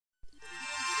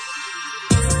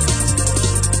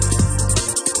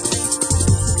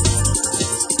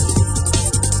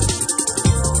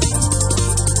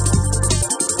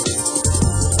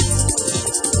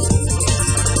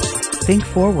Think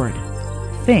Forward.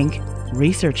 Think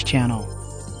Research Channel.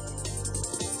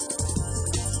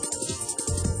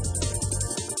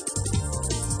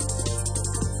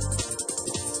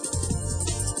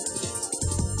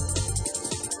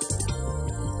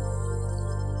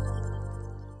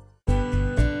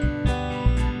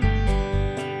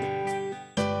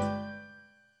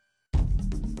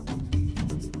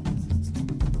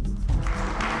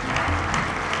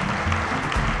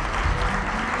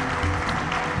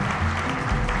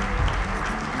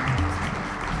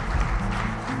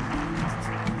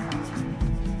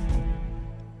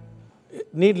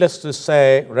 Needless to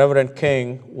say, Reverend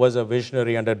King was a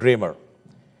visionary and a dreamer.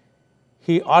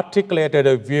 He articulated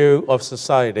a view of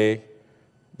society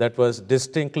that was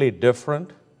distinctly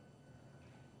different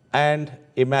and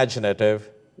imaginative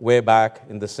way back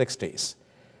in the 60s.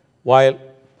 While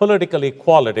political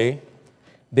equality,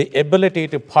 the ability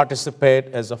to participate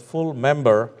as a full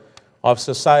member of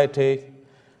society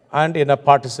and in a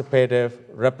participative,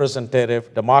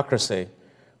 representative democracy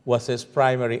was his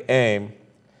primary aim,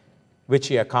 which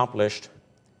he accomplished,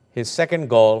 his second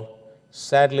goal,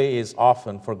 sadly, is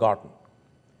often forgotten.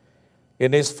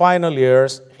 In his final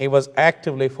years, he was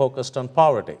actively focused on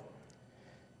poverty.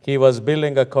 He was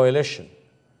building a coalition,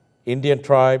 Indian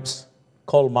tribes,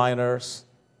 coal miners,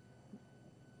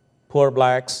 poor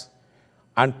blacks,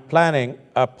 and planning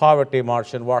a poverty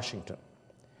march in Washington.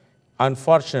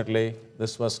 Unfortunately,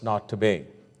 this was not to be.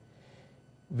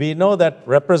 We know that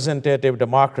representative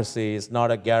democracy is not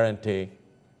a guarantee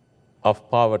of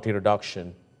poverty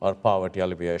reduction or poverty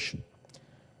alleviation.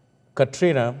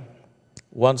 Katrina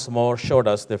once more showed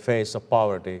us the face of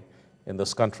poverty in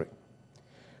this country.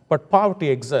 But poverty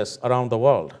exists around the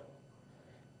world.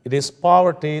 It is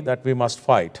poverty that we must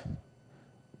fight.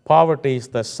 Poverty is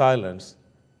the silence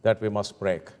that we must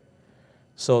break.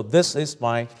 So this is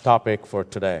my topic for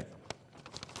today.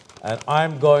 And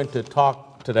I'm going to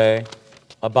talk today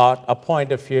about a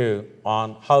point of view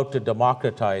on how to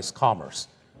democratize commerce.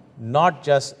 Not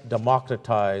just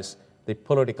democratize the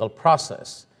political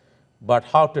process, but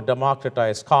how to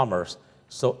democratize commerce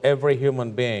so every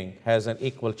human being has an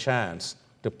equal chance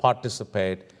to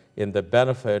participate in the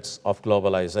benefits of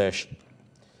globalization.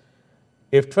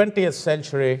 If 20th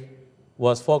century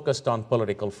was focused on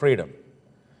political freedom,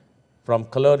 from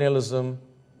colonialism,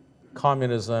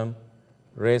 communism,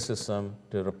 racism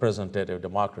to representative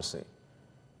democracy,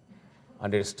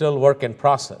 and it is still work in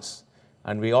process,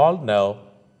 and we all know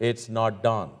it's not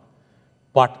done.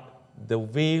 But the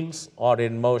wheels are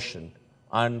in motion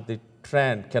and the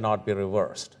trend cannot be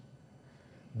reversed.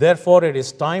 Therefore, it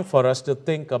is time for us to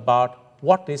think about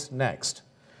what is next.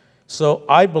 So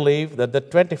I believe that the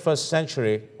 21st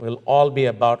century will all be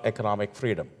about economic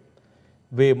freedom.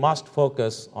 We must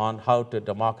focus on how to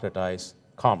democratize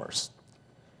commerce.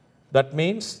 That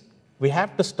means we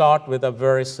have to start with a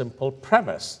very simple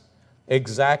premise,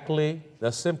 exactly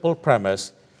the simple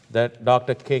premise that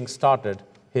Dr. King started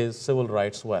his civil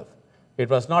rights with. It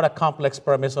was not a complex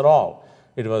premise at all.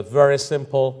 It was very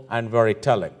simple and very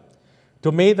telling.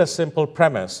 To me, the simple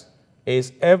premise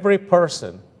is every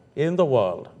person in the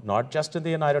world, not just in the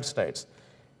United States,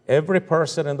 every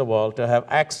person in the world to have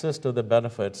access to the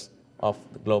benefits of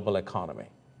the global economy.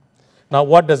 Now,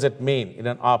 what does it mean in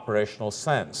an operational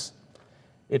sense?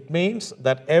 It means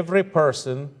that every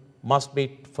person must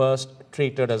be first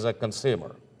treated as a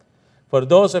consumer. For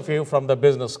those of you from the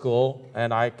business school,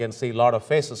 and I can see a lot of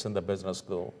faces in the business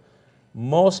school,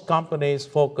 most companies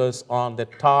focus on the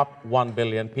top 1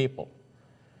 billion people.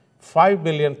 5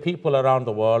 billion people around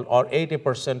the world, or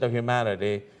 80% of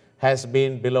humanity, has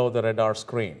been below the radar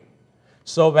screen.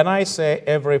 So when I say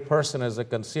every person is a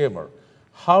consumer,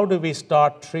 how do we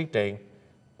start treating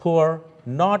poor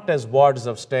not as wards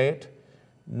of state,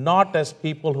 not as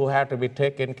people who have to be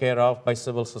taken care of by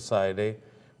civil society,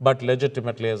 but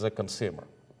legitimately as a consumer?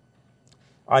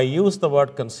 I use the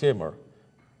word consumer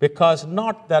because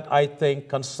not that I think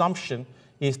consumption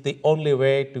is the only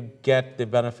way to get the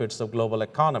benefits of global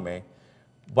economy,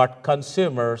 but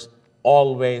consumers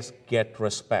always get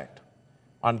respect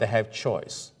and they have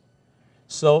choice.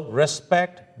 So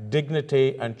respect,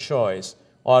 dignity, and choice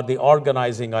are the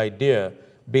organizing idea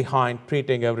behind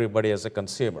treating everybody as a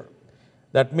consumer.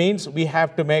 That means we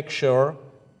have to make sure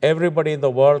everybody in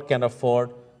the world can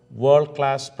afford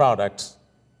world-class products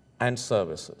and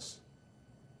services.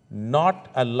 Not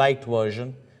a light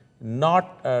version,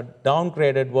 not a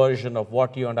downgraded version of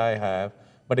what you and I have,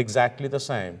 but exactly the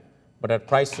same, but at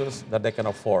prices that they can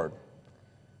afford.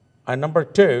 And number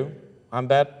two, and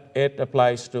that it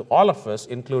applies to all of us,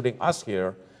 including us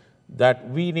here, that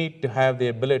we need to have the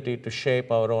ability to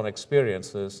shape our own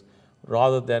experiences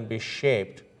rather than be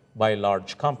shaped by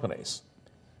large companies.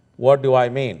 What do I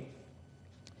mean?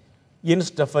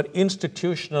 Instead of an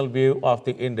institutional view of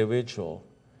the individual,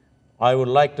 I would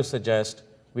like to suggest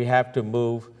we have to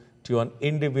move to an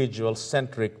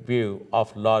individual-centric view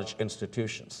of large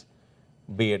institutions,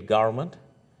 be it government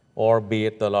or be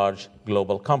it the large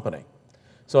global company.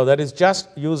 So that is just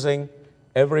using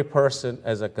every person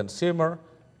as a consumer,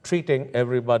 treating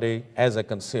everybody as a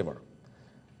consumer.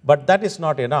 But that is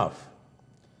not enough.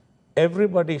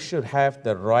 Everybody should have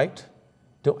the right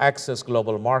to access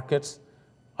global markets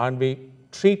and be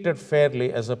treated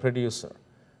fairly as a producer,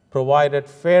 provided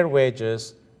fair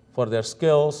wages for their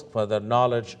skills, for their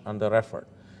knowledge, and their effort.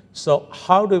 So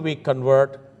how do we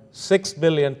convert 6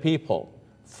 billion people,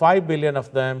 5 billion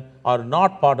of them are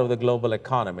not part of the global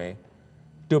economy,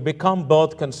 to become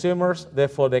both consumers,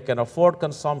 therefore they can afford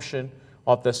consumption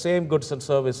of the same goods and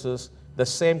services, the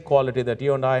same quality that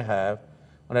you and I have,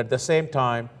 and at the same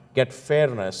time get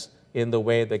fairness in the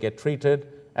way they get treated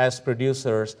as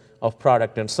producers of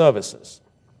product and services.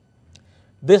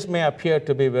 This may appear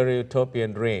to be a very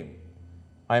utopian dream.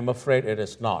 I'm afraid it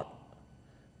is not.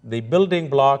 The building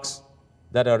blocks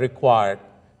that are required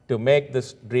to make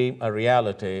this dream a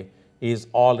reality is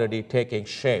already taking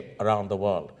shape around the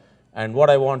world. And what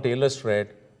I want to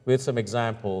illustrate with some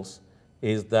examples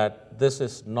is that this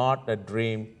is not a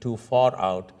dream too far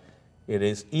out. It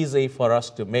is easy for us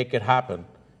to make it happen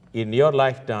in your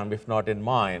lifetime, if not in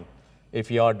mine,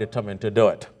 if you are determined to do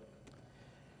it.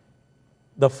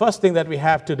 The first thing that we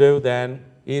have to do then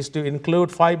is to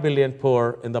include 5 billion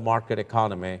poor in the market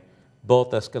economy,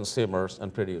 both as consumers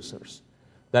and producers.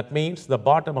 That means the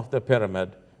bottom of the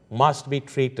pyramid must be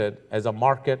treated as a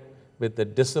market with the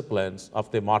disciplines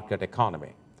of the market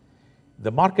economy.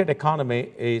 The market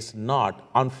economy is not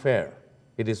unfair.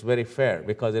 It is very fair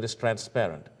because it is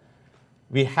transparent.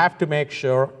 We have to make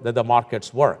sure that the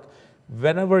markets work.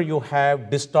 Whenever you have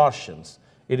distortions,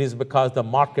 it is because the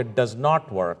market does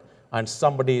not work and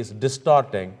somebody is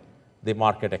distorting the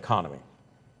market economy.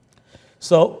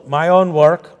 So my own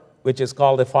work, which is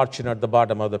called The Fortune at the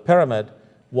Bottom of the Pyramid,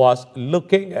 was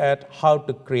looking at how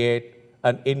to create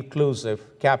an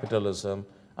inclusive capitalism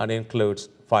and includes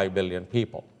 5 billion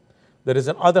people. There is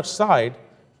another side.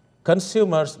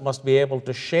 Consumers must be able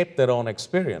to shape their own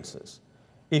experiences.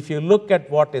 If you look at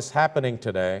what is happening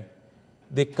today,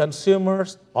 the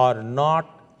consumers are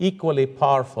not equally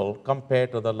powerful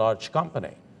compared to the large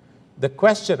company. The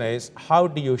question is, how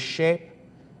do you shape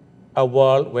a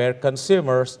world where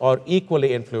consumers are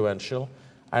equally influential?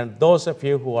 And those of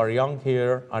you who are young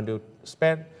here and who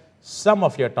spend some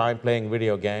of your time playing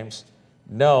video games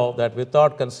know that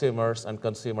without consumers and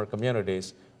consumer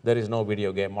communities, there is no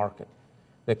video game market.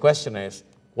 The question is,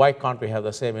 why can't we have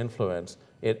the same influence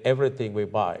in everything we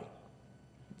buy?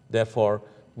 Therefore,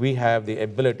 we have the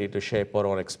ability to shape our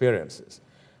own experiences.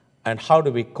 And how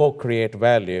do we co-create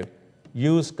value?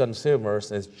 Use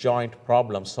consumers as joint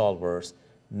problem solvers,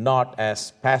 not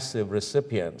as passive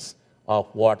recipients of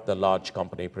what the large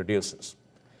company produces.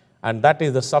 And that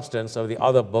is the substance of the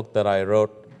other book that I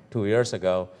wrote 2 years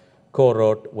ago,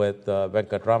 co-wrote with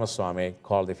Venkat Ramaswamy,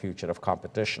 called The Future of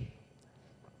Competition.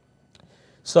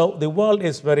 So the world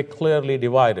is very clearly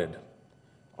divided.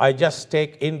 I just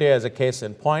take India as a case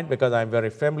in point because I'm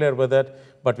very familiar with it,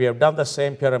 but we have done the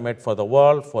same pyramid for the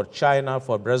world, for China,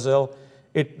 for Brazil.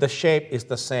 The shape is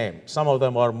the same. Some of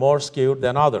them are more skewed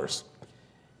than others.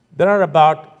 There are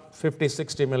about 50,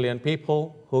 60 million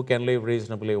people who can live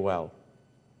reasonably well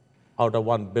out of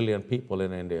 1 billion people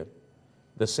in India.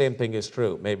 The same thing is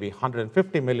true, maybe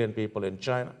 150 million people in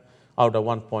China out of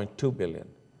 1.2 billion.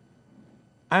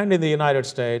 And in the United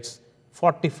States,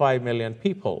 45 million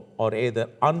people are either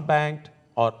unbanked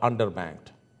or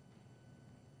underbanked.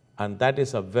 And that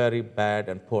is a very bad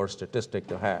and poor statistic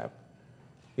to have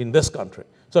in this country.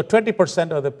 So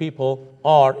 20% of the people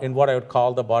are in what I would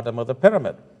call the bottom of the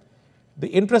pyramid. The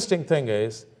interesting thing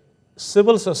is,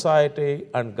 civil society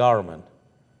and government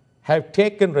have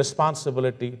taken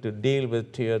responsibility to deal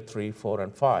with tier 3, 4,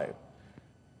 and 5.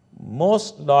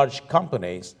 Most large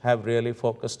companies have really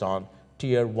focused on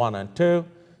tier 1 and 2,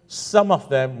 some of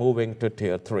them moving to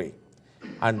tier 3.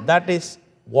 And that is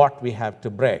what we have to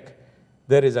break.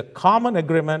 There is a common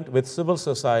agreement with civil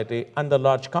society and the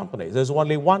large companies. There's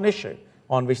only one issue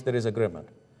on which there is agreement,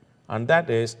 and that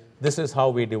is, this is how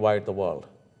we divide the world.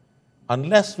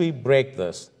 Unless we break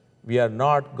this, we are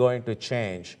not going to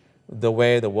change the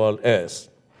way the world is.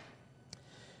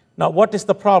 Now, what is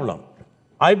the problem?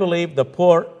 I believe the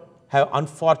poor have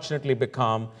unfortunately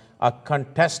become a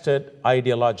contested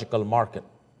ideological market.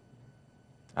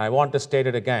 I want to state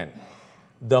it again.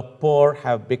 The poor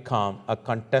have become a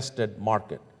contested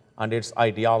market, and its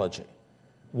ideology.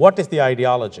 What is the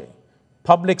ideology?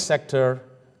 Public sector,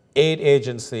 aid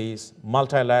agencies,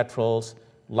 multilaterals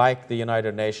like the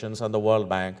United Nations and the World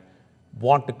Bank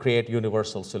want to create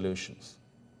universal solutions.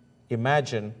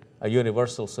 Imagine a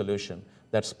universal solution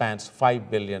that spans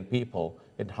 5 billion people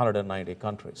in 190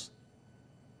 countries.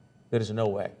 There is no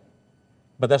way.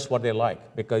 But that's what they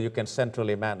like, because you can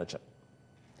centrally manage it.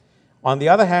 On the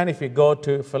other hand, if you go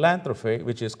to philanthropy,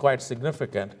 which is quite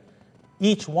significant,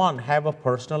 each one have a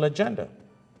personal agenda.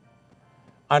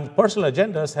 And personal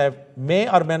agendas may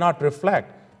or may not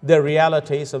reflect the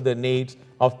realities of the needs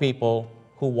of people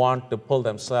who want to pull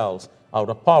themselves out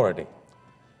of poverty.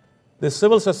 The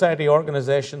civil society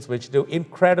organizations which do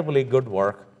incredibly good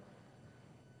work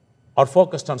are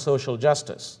focused on social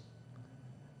justice,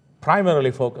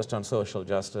 primarily focused on social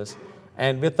justice,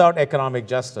 and without economic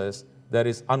justice, there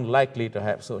is unlikely to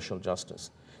have social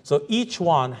justice. So each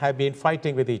one have been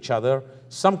fighting with each other,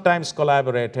 sometimes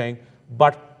collaborating,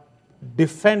 but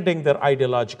defending their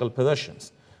ideological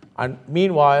positions. And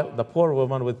meanwhile, the poor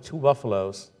woman with 2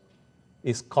 buffaloes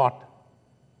is caught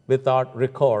without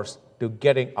recourse to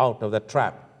getting out of the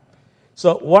trap.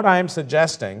 So what I am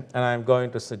suggesting, and I'm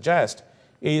going to suggest,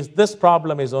 is this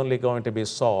problem is only going to be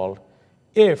solved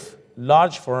if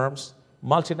large firms,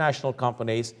 multinational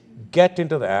companies get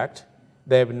into the act.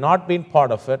 They have not been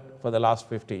part of it for the last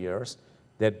 50 years.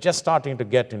 They're just starting to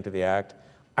get into the act.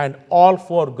 And all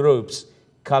 4 groups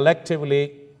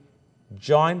collectively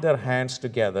join their hands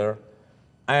together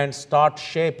and start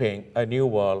shaping a new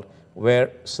world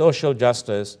where social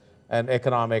justice and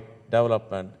economic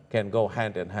development can go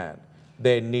hand in hand.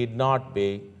 They need not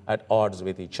be at odds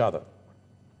with each other.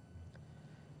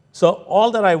 So all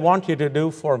that I want you to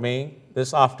do for me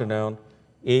this afternoon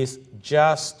is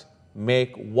just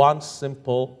make one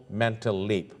simple mental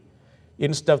leap.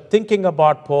 Instead of thinking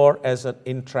about poor as an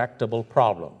intractable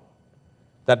problem,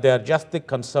 that they are just the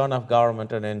concern of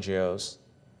government and NGOs,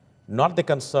 not the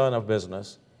concern of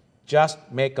business, just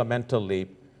make a mental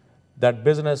leap that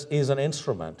business is an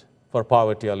instrument for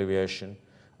poverty alleviation,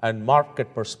 and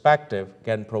market perspective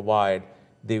can provide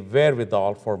the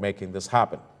wherewithal for making this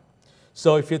happen.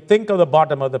 So if you think of the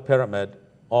bottom of the pyramid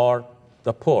or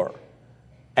the poor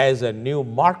as a new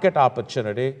market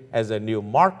opportunity, as a new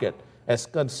market, as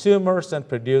consumers and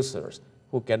producers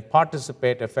who can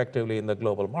participate effectively in the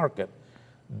global market,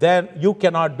 then you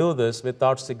cannot do this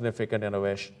without significant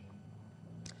innovation.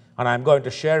 And I'm going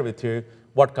to share with you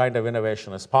what kind of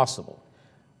innovation is possible.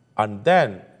 And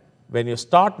then, when you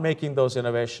start making those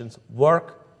innovations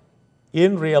work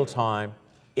in real time,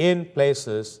 in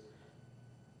places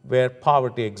where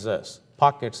poverty exists,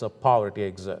 pockets of poverty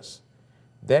exist,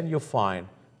 then you find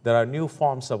there are new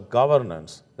forms of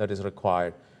governance that is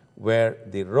required, where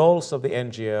the roles of the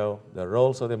NGO, the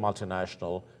roles of the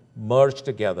multinational merge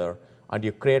together, and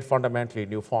you create fundamentally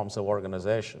new forms of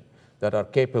organization that are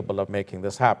capable of making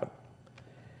this happen.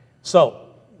 So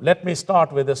let me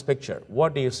start with this picture.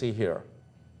 What do you see here?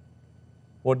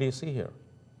 What do you see here?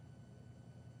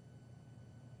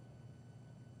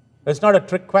 It's not a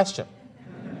trick question.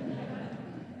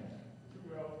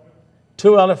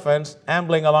 2 elephants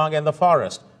ambling along in the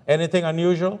forest. Anything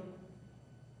unusual?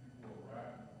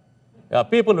 Yeah,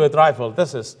 people with rifles.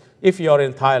 This is, if you're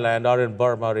in Thailand or in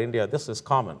Burma or India, this is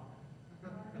common.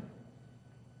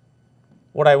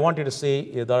 What I want you to see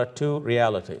is there are 2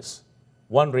 realities.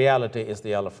 One reality is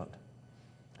the elephant.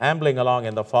 Ambling along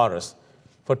in the forest.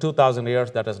 For 2,000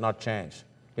 years, that has not changed.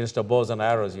 Instead of bows and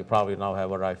arrows, you probably now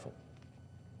have a rifle.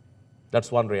 That's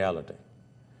one reality.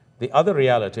 The other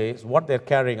reality is what they're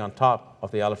carrying on top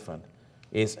of the elephant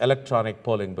is electronic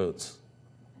polling booths.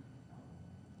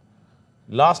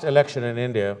 Last election in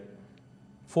India,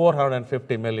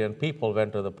 450 million people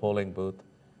went to the polling booth,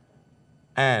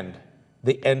 and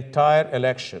the entire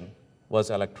election was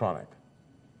electronic.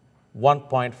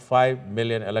 1.5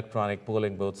 million electronic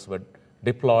polling booths were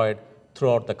deployed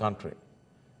throughout the country.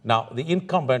 Now, the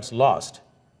incumbents lost,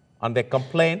 and they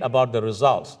complained about the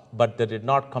results, but they did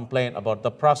not complain about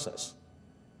the process.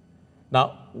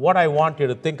 Now, what I want you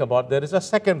to think about, there is a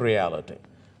second reality.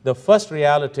 The first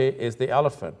reality is the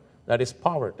elephant, that is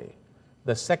poverty.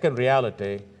 The second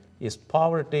reality is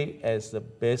poverty as the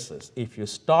basis. If you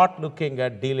start looking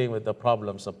at dealing with the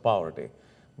problems of poverty,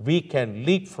 we can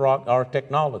leapfrog our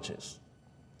technologies.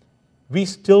 We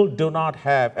still do not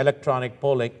have electronic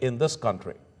polling in this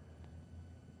country.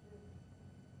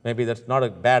 Maybe that's not a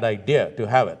bad idea to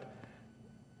have it.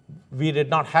 We did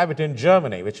not have it in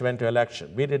Germany, which went to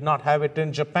election. We did not have it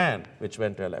in Japan, which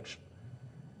went to election.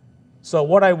 So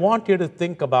what I want you to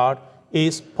think about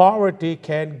is poverty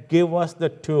can give us the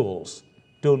tools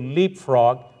to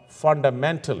leapfrog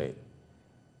fundamentally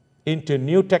into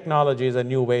new technologies and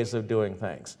new ways of doing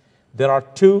things. There are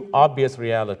two obvious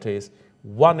realities.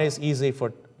 One is easy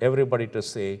for everybody to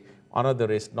see,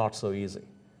 another is not so easy.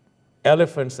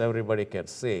 Elephants everybody can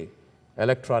see,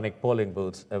 electronic polling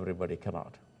booths everybody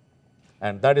cannot.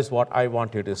 And that is what I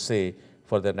want you to see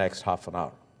for the next half an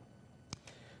hour.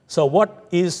 So what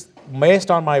is,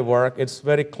 based on my work, it's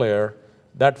very clear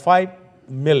that 5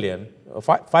 billion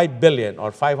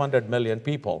or 500 million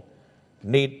people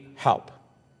need help,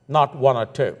 not one or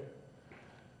two.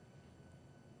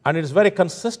 And it is very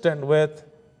consistent with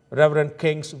Reverend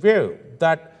King's view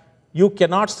that you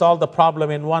cannot solve the problem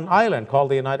in one island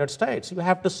called the United States. You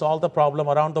have to solve the problem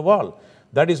around the world.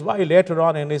 That is why later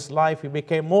on in his life he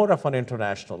became more of an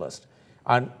internationalist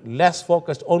and less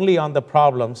focused only on the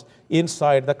problems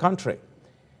inside the country.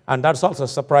 And that's also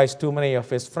surprised too many of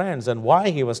his friends and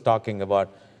why he was talking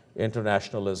about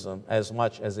internationalism as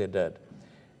much as he did.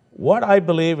 What I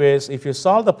believe is if you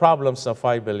solve the problems of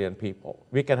 5 billion people,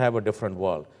 we can have a different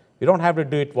world. You don't have to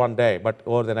do it one day, but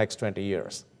over the next 20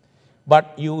 years.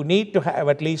 But you need to have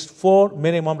at least 4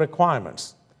 minimum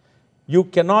requirements. You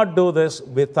cannot do this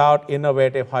without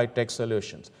innovative high-tech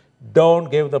solutions. Don't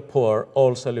give the poor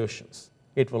old solutions.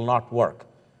 It will not work.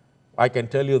 I can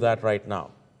tell you that right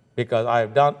now because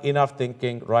I've done enough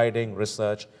thinking, writing,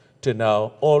 research to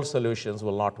know old solutions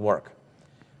will not work.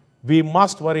 We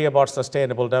must worry about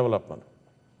sustainable development.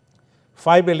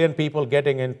 5 billion people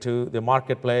getting into the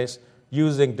marketplace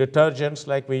using detergents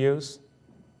like we use,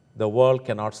 the world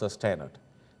cannot sustain it.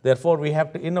 Therefore, we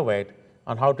have to innovate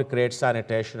on how to create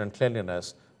sanitation and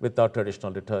cleanliness without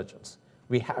traditional detergents.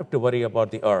 We have to worry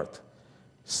about the earth.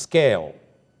 Scale.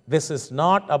 This is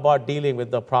not about dealing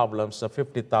with the problems of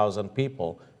 50,000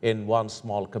 people in one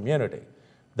small community.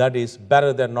 That is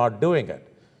better than not doing it.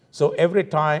 So every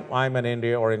time I'm in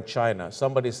India or in China,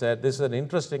 somebody said, this is an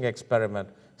interesting experiment,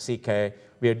 CK.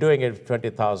 We are doing it with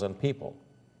 20,000 people.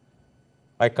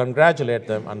 I congratulate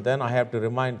them, and then I have to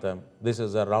remind them this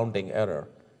is a rounding error,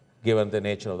 given the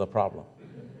nature of the problem.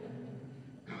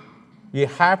 You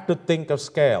have to think of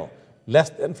scale.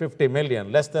 Less than 50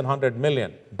 million, less than 100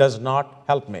 million does not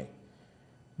help me.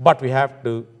 But we have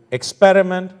to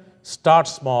experiment, start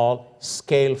small,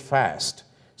 scale fast.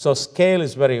 So scale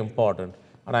is very important.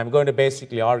 And I'm going to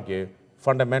basically argue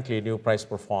fundamentally new price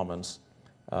performance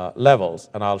levels.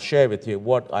 And I'll share with you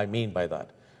what I mean by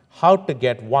that. How to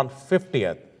get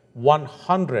 1/50th,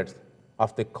 100th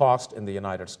of the cost in the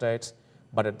United States,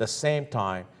 but at the same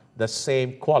time, the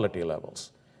same quality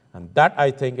levels. And that,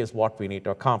 I think, is what we need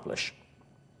to accomplish.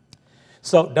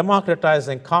 So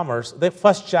democratizing commerce, the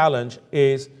first challenge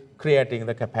is creating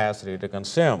the capacity to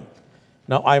consume.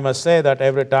 Now, I must say that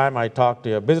every time I talk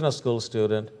to a business school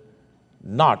student,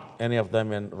 not any of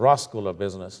them in Ross School of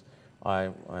Business,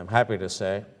 I'm happy to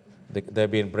say,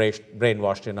 they've been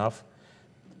brainwashed enough.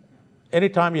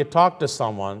 Anytime you talk to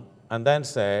someone and then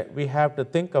say, we have to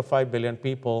think of 5 billion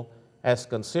people as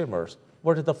consumers,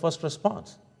 what is the first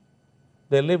response?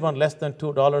 They live on less than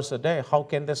 $2 a day. How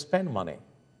can they spend money?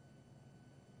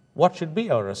 What should be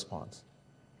our response?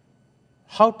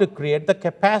 How to create the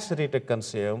capacity to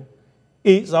consume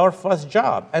is our first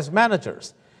job as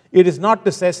managers. It is not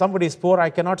to say somebody is poor, I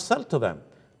cannot sell to them.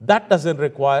 That doesn't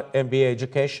require MBA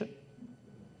education.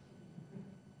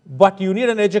 But you need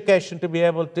an education to be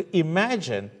able to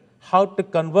imagine how to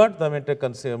convert them into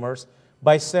consumers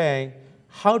by saying,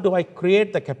 how do I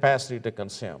create the capacity to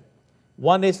consume?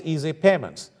 One is easy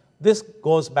payments. This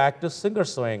goes back to Singer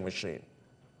sewing machine.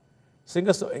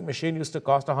 Singer sewing machine used to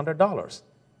cost $100.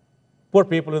 Poor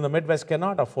people in the Midwest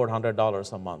cannot afford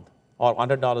 $100 a month or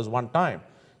 $100 one time.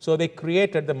 So they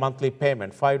created the monthly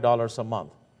payment, $5 a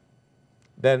month.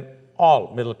 Then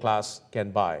all middle class can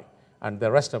buy, and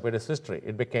the rest of it is history.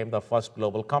 It became the first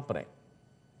global company.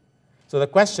 So the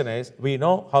question is, we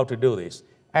know how to do this.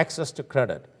 Access to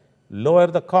credit, lower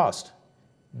the cost,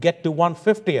 get to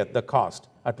 1/50th the cost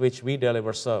at which we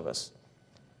deliver service.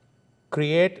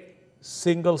 Create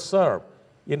single serve.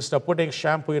 Instead of putting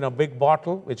shampoo in a big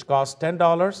bottle, which costs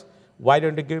 $10, why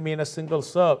don't you give me in a single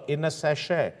serve, in a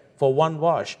sachet, for one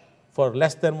wash, for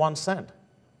less than 1 cent?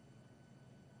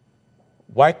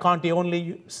 Why can't you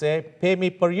only say, pay me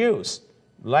per use,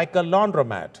 like a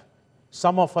laundromat?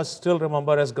 Some of us still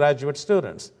remember as graduate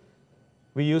students,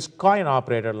 we use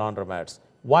coin-operated laundromats.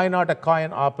 Why not a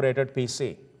coin-operated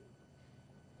PC?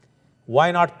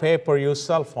 Why not pay-per-use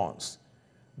cell phones?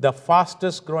 The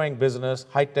fastest growing business,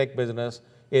 high-tech business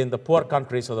in the poor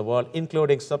countries of the world,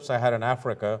 including sub-Saharan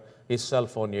Africa, is cell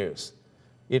phone use.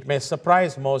 It may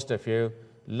surprise most of you,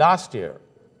 last year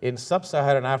in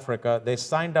sub-Saharan Africa, they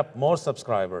signed up more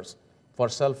subscribers for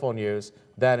cell phone use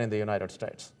than in the United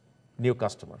States, new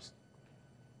customers.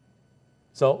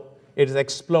 So it is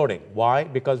exploding. Why?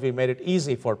 Because we made it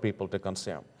easy for people to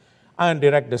consume. And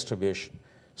direct distribution.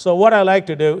 So what I like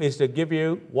to do is to give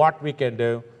you what we can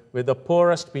do with the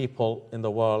poorest people in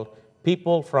the world,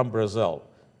 people from Brazil,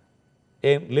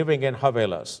 living in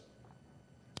favelas.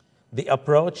 The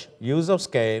approach, use of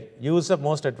scale, use of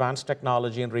most advanced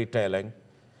technology in retailing,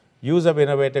 use of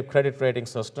innovative credit rating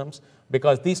systems,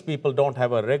 because these people don't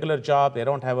have a regular job, they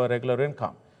don't have a regular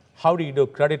income. How do you do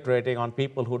credit rating on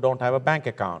people who don't have a bank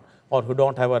account or who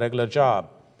don't have a regular job?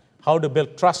 How to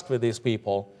build trust with these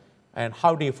people, and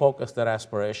how do you focus their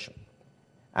aspiration?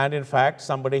 And in fact,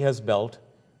 somebody has built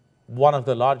one of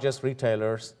the largest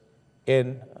retailers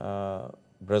in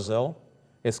Brazil.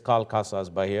 It's called Casas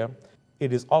Bahia.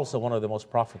 It is also one of the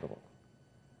most profitable.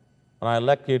 And I'd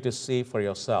like you to see for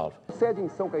yourself. Sede em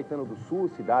São Caetano do Sul,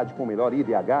 cidade com o melhor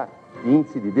IDH,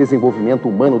 Índice de Desenvolvimento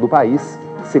Humano do país,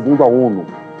 segundo a ONU.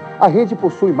 A rede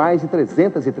possui mais de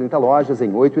 330 lojas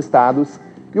em 8 estados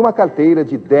e uma carteira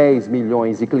de 10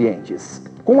 milhões de clientes.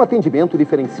 Com um atendimento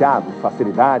diferenciado,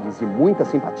 facilidades e muita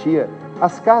simpatia,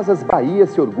 as Casas Bahia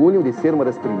se orgulham de ser uma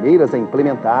das primeiras a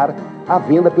implementar a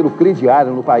venda pelo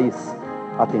crediário no país,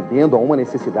 atendendo a uma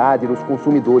necessidade dos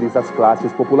consumidores das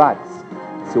classes populares,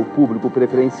 seu público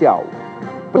preferencial.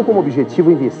 Tendo como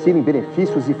objetivo investir em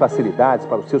benefícios e facilidades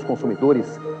para os seus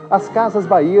consumidores, as Casas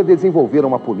Bahia desenvolveram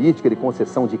uma política de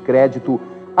concessão de crédito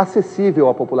acessível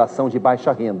à população de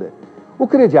baixa renda. O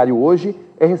crediário hoje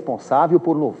é responsável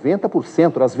por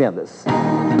 90% das vendas.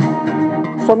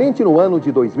 Somente no ano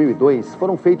de 2002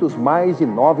 foram feitos mais de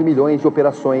 9 milhões de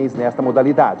operações nesta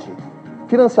modalidade.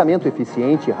 Financiamento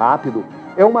eficiente e rápido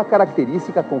é uma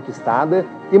característica conquistada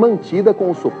e mantida com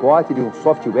o suporte de um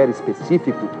software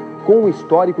específico com o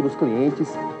histórico dos clientes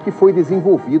que foi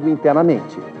desenvolvido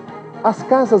internamente. As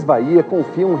Casas Bahia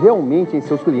confiam realmente em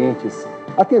seus clientes,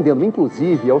 atendendo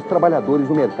inclusive aos trabalhadores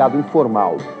do mercado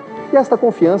informal. E esta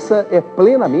confiança é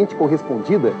plenamente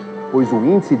correspondida, pois o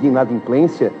índice de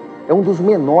inadimplência é um dos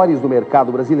menores do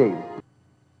mercado brasileiro.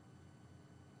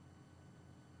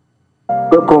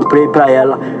 Eu comprei para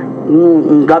ela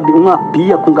uma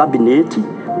pia com gabinete,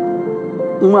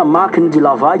 uma máquina de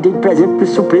lavar e dei presente de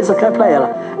surpresa para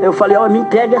ela. Eu falei, me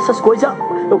entrega essas coisas,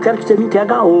 eu quero que você me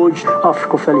entregue hoje. Ela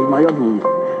ficou feliz, maior do mundo.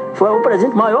 Foi o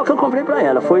presente maior que eu comprei para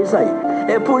ela, foi isso aí.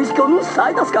 É por isso que eu não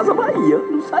saio das Casas Bahia,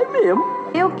 não saio mesmo.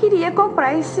 Eu queria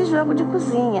comprar esse jogo de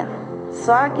cozinha,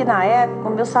 só que na época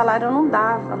o meu salário não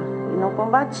dava e não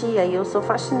combatia. E eu sou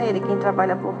faxineira e quem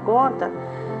trabalha por conta,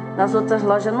 nas outras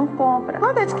lojas não compra.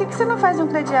 Claudete, por que você não faz um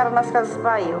crediário nas Casas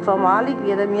Bahia? Foi a maior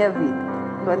alegria da minha vida.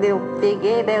 Quando eu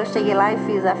peguei, daí eu cheguei lá e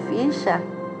fiz a ficha,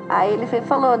 aí ele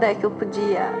falou, né, que eu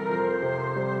podia.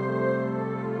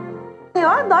 Eu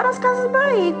adoro as Casas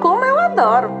Bahia, como eu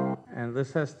adoro. And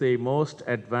this has the most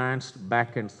advanced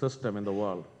back-end system in the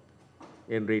world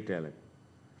in retailing.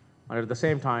 And at the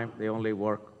same time, they only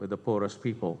work with the poorest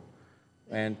people.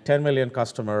 And 10 million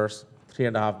customers,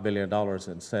 $3.5 billion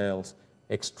in sales,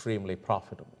 extremely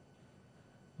profitable.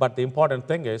 But the important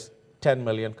thing is 10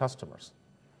 million customers.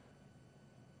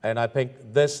 And I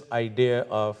think this idea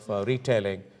of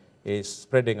retailing is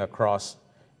spreading across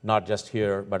not just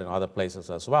here, but in other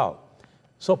places as well.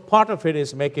 So part of it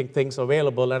is making things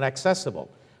available and accessible.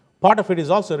 Part of it is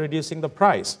also reducing the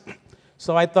price.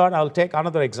 So I thought I'll take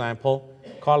another example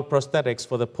called prosthetics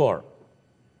for the poor.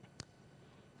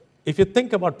 If you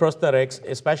think about prosthetics,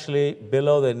 especially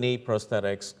below-the-knee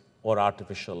prosthetics or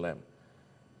artificial limb,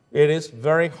 it is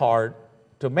very hard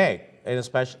to make, and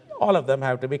especially all of them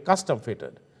have to be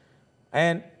custom-fitted.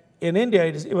 And in India,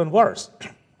 it is even worse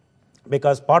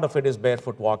because part of it is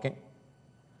barefoot walking.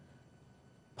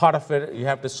 Part of it, you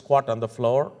have to squat on the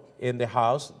floor in the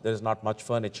house. There's not much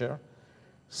furniture.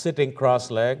 Sitting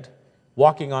cross-legged,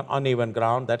 walking on uneven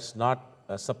ground. That's not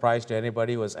a surprise to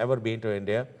anybody who has ever been to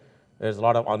India. There's a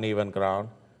lot of uneven ground.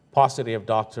 Paucity of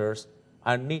doctors,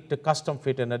 and need to custom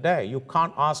fit in a day. You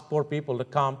can't ask poor people to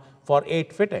come for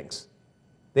 8 fittings.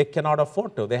 They cannot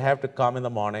afford to. They have to come in the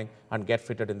morning and get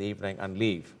fitted in the evening and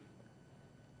leave.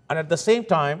 And at the same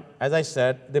time, as I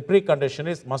said, the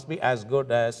precondition must be as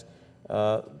good as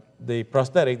the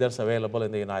prosthetic that's available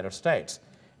in the United States.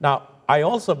 Now, I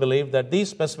also believe that these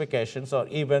specifications are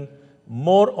even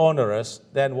more onerous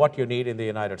than what you need in the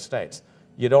United States.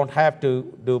 You don't have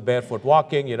to do barefoot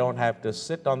walking. You don't have to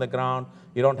sit on the ground.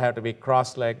 You don't have to be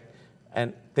cross-legged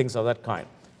and things of that kind.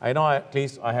 I know at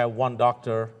least I have one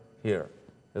doctor here,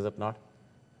 is it not?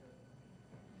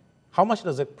 How much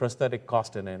does a prosthetic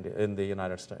cost in India, in the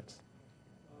United States?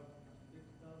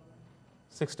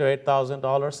 $6,000 to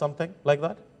 $8,000, something like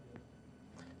that?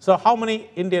 So how many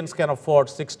Indians can afford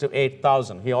 $6,000 to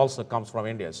 $8,000? He also comes from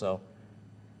India, so.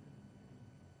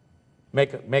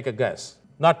 Make a guess.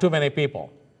 Not too many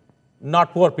people.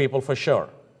 Not poor people for sure.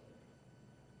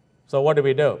 So what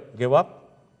do? Give up?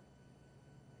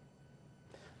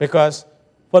 Because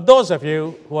for those of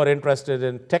you who are interested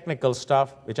in technical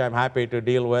stuff, which I'm happy to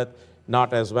deal with,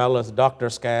 not as well as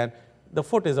doctors can, the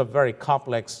foot is a very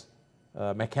complex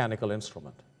mechanical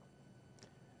instrument.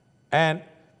 And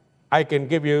I can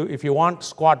give you, if you want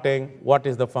squatting, what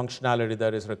is the functionality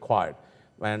that is required.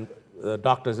 And the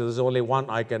doctors, there's only one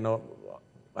I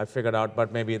figured out,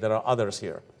 but maybe there are others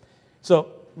here.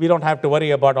 So we don't have to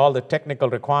worry about all the technical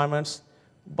requirements,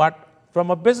 but from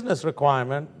a business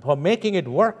requirement, for making it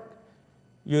work,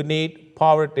 you need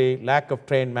poverty, lack of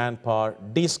trained manpower,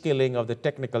 de-skilling of the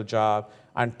technical job,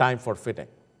 and time for fitting.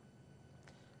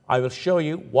 I will show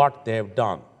you what they have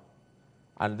done,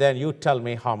 and then you tell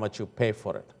me how much you pay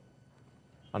for it.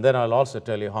 And then I'll also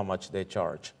tell you how much they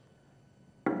charge.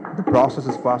 The process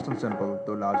is fast and simple,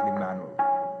 though largely manual.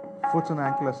 Foot and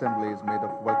ankle assembly is made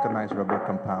of vulcanized rubber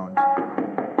compounds.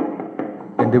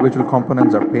 Individual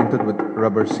components are painted with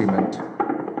rubber cement.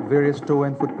 Various toe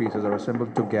and foot pieces are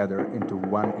assembled together into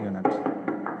one unit.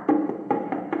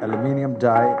 Aluminium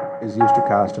die is used to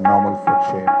cast a normal foot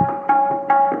shape.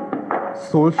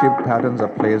 Sole-shaped patterns are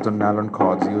placed on nylon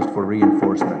cords used for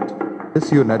reinforcement.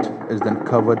 This unit is then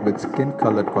covered with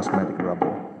skin-colored cosmetic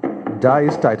rubber. Die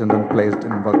is tightened and placed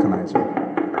in vulcanizer.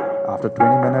 After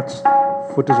 20 minutes,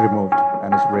 foot is removed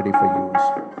and is ready for use.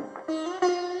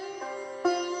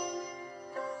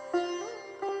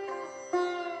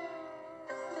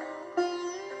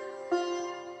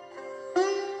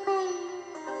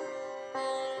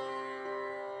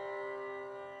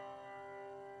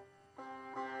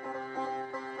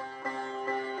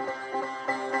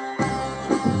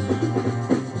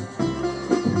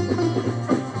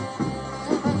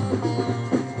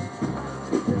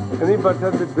 Any butter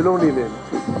with below knee lane,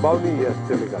 above knee, yes,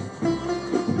 difficult.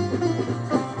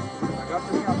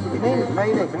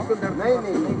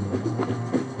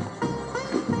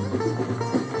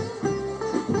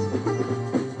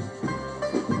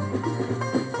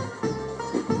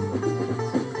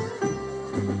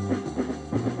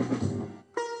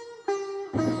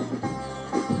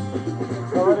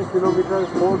 नहीं kilometers,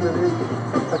 4 minutes,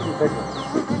 30 seconds.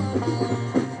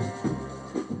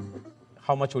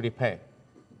 How much would he pay?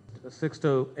 $6,000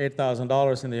 to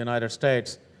 $8,000 in the United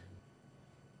States,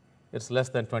 it's less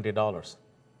than $20.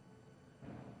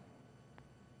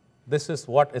 This is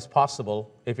what is possible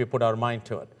if you put our mind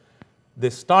to it. The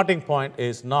starting point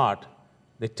is not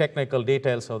the technical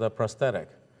details of the prosthetic.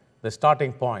 The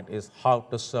starting point is how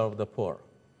to serve the poor.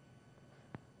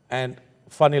 And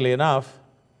funnily enough,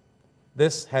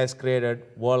 this has created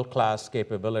world-class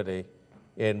capability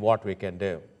in what we can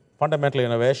do. Fundamental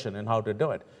innovation in how to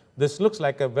do it. This looks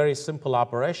like a very simple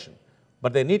operation,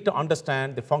 but they need to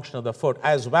understand the function of the foot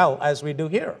as well as we do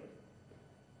here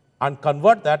and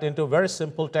convert that into very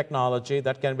simple technology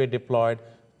that can be deployed,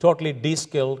 totally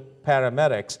de-skilled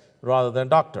paramedics rather than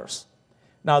doctors.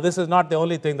 Now, this is not the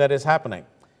only thing that is happening.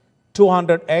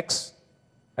 200x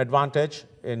advantage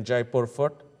in Jaipur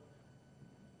foot,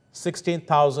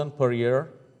 16,000 per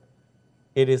year.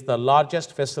 It is the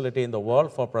largest facility in the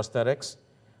world for prosthetics.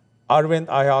 Arvind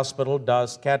Eye Hospital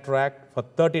does cataract for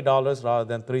 $30 rather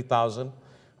than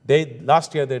 $3,000.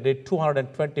 Last year, they did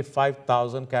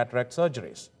 225,000 cataract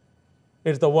surgeries.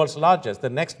 It's the world's largest. The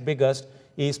next biggest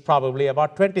is probably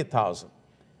about 20,000.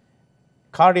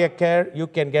 Cardiac care, you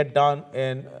can get done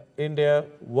in India,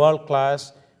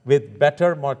 world-class, with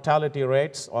better mortality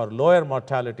rates or lower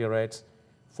mortality rates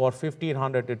for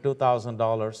 $1,500 to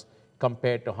 $2,000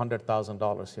 compared to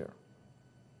 $100,000 here.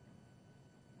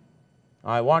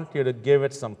 I want you to give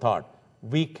it some thought.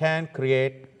 We can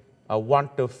create a 1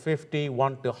 to 50,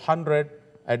 1 to 100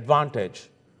 advantage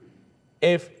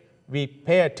if we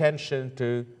pay attention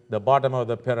to the bottom of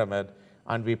the pyramid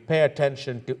and we pay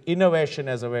attention to innovation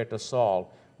as a way to solve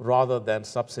rather than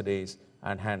subsidies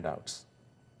and handouts.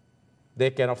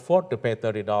 They can afford to pay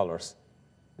 $30.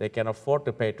 They can afford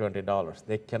to pay $20.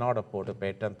 They cannot afford to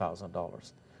pay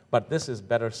 $10,000. But this is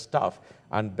better stuff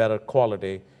and better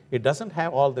quality. It doesn't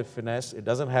have all the finesse. It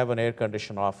doesn't have an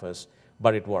air-conditioned office,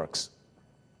 but it works.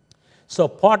 So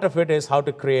part of it is how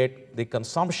to create the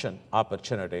consumption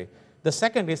opportunity. The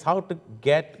second is how to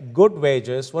get good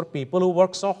wages for people who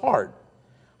work so hard.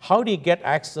 How do you get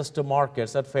access to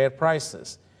markets at fair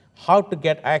prices? How to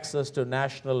get access to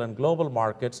national and global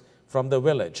markets from the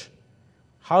village?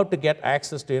 How to get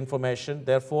access to information,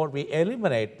 therefore we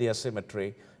eliminate the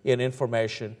asymmetry in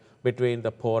information between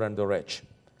the poor and the rich.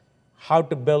 How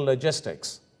to build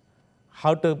logistics,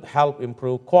 how to help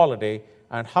improve quality,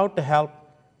 and how to help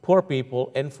poor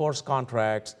people enforce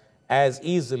contracts as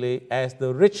easily as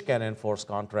the rich can enforce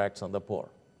contracts on the poor.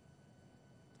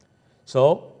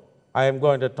 So I am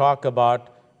going to talk about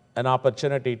an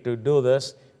opportunity to do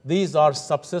this. These are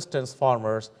subsistence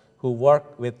farmers who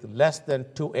work with less than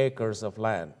 2 acres of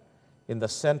land in the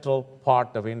central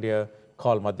part of India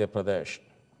called Madhya Pradesh.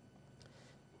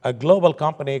 A global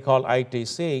company called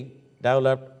ITC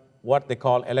developed what they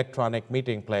call electronic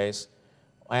meeting place,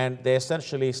 and they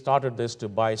essentially started this to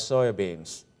buy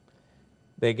soybeans.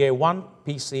 They gave 1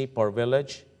 PC per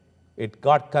village. It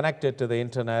got connected to the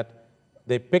internet.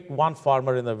 They picked 1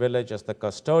 farmer in the village as the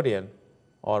custodian,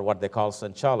 or what they call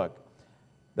sanchalak.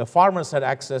 The farmers had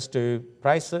access to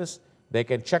prices. They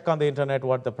can check on the internet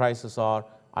what the prices are,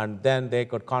 and then they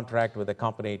could contract with the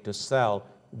company to sell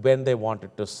when they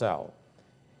wanted to sell.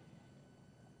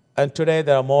 And today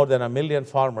there are more than 1 million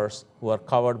farmers who are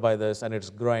covered by this, and it's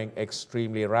growing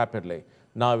extremely rapidly.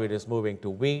 Now it is moving to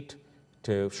wheat,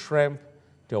 to shrimp,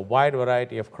 to a wide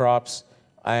variety of crops,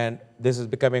 and this is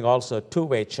becoming also a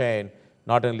two-way chain.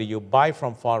 Not only you buy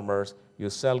from farmers, you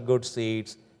sell good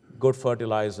seeds, good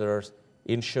fertilizers,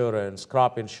 insurance,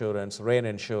 crop insurance, rain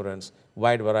insurance,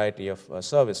 wide variety of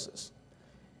services.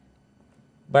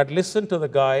 But listen to the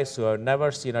guys who have never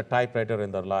seen a typewriter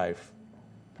in their life,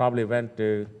 probably went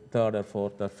to 3rd or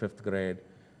 4th or 5th grade.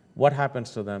 What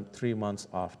happens to them 3 months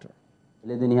after?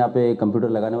 पहले दिन यहाँ पे computer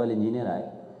लगाने वाले engineer आए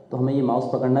तो हमें ये माउस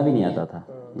पकड़ना भी नहीं आता था।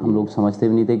 हम लोग समझते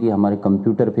भी नहीं थे कि हमारे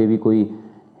कंप्यूटर पे भी कोई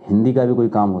हिंदी का भी कोई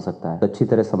काम हो सकता है। अच्छी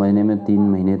तरह समझने में 3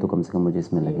 महीने तो कम से कम मुझे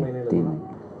इसमें लगे, 3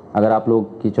 महीने। अगर आप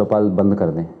लोग की चौपाल बंद कर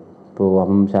दें तो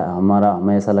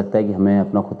हमें ऐसा लगता है कि हमें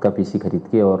अपना खुद का पीसी खरीद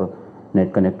के और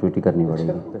नेट कनेक्टिविटी करनी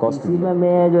पड़ेगी। कॉस्ट में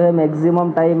मैं जो है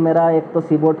मैक्सिमम टाइम मेरा एक तो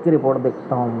सीबोर्ड की रिपोर्ट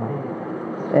देखता हूँ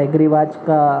मैं, एग्रीवाच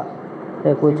का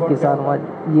कुछ किसान वाच,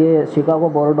 ये शिकागो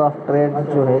बोर्ड ऑफ ट्रेड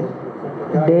जो है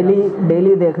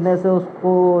डेली देखने से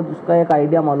उसका एक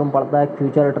आइडिया मालूम पड़ता है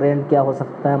फ्यूचर ट्रेंड क्या हो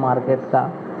सकता है मार्केट का,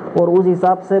 और उस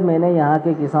हिसाब से मैंने यहाँ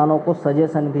के किसानों को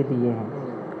सजेशन भी दिए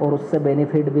हैं और उससे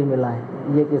बेनिफिट भी मिला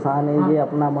है। ये किसान है ये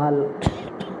अपना माल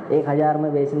 1000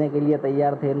 में बेचने के लिए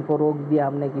तैयार थे, इनको रोक दिया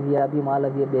हमने कि भैया अभी माल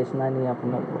अभी बेचना नहीं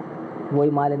अपने को। वही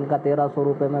माल इनका 1300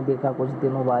 रुपये में बिका कुछ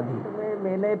दिनों बाद ही।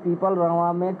 मैंने पीपल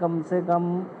रवा में कम से कम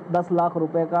 10 लाख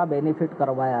रुपए का बेनिफिट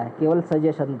करवाया है केवल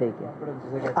सजेशन दे के।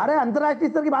 अरे अंतर्राष्ट्रीय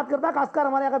स्तर की बात करता है खासकर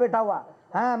हमारे यहाँ का बैठा हुआ।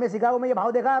 हाँ, हमें शिकागो में ये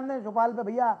भाव देखा हमने चौपाल पे,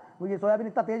 भैया ये सोयाबीन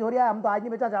इतना तेज हो रहा है, हम तो आज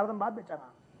नहीं बेचा, 4 दिन बाद बेचा।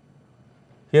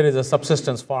 Here is a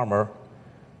subsistence farmer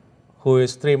who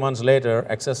is 3 months later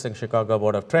accessing Chicago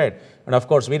Board of Trade. And of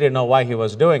course, we didn't know why he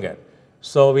was doing it.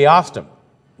 So we asked him,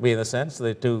 we in the sense,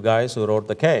 the 2 guys who wrote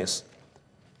the case.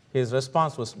 His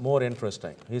response was more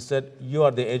interesting. He said, you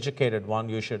are the educated one,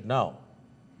 you should know.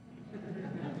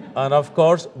 And of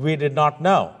course, we did not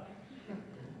know.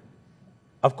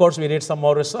 Of course, we did some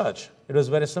more research. It was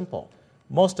very simple.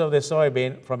 Most of the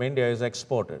soybean from India is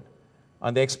exported,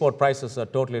 and the export prices are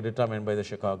totally determined by the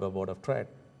Chicago Board of Trade.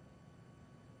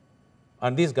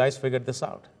 And these guys figured this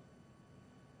out.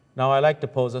 Now, I like to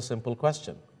pose a simple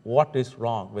question. What is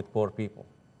wrong with poor people?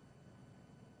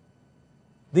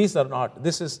 These are not,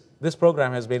 this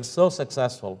program has been so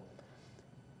successful.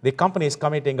 The company is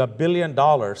committing $1 billion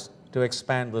to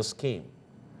expand this scheme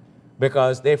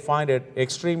because they find it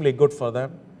extremely good for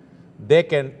them. They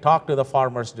can talk to the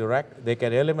farmers direct. They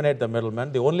can eliminate the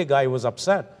middleman. The only guy who was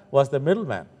upset was the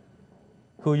middleman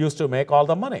who used to make all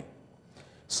the money.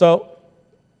 So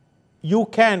you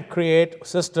can create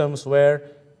systems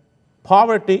where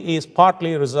poverty is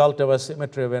partly a result of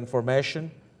asymmetry of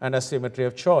information and asymmetry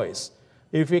of choice.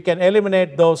 If you can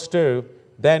eliminate those two,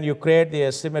 then you create the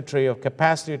asymmetry of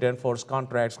capacity to enforce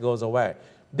contracts goes away.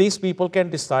 These people can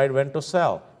decide when to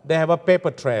sell. They have a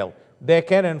paper trail. They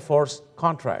can enforce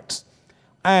contracts.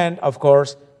 And, of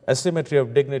course, asymmetry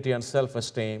of dignity and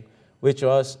self-esteem, which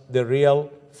was the real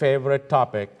favorite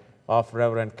topic of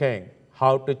Reverend King,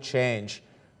 how to change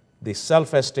the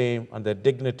self-esteem and the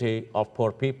dignity of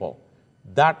poor people.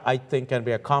 That, I think, can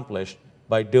be accomplished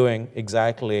by doing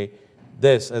exactly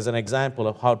this as an example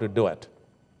of how to do it.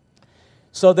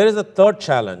 So there is a third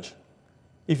challenge.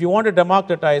 If you want to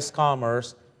democratize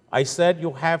commerce, I said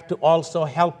you have to also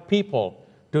help people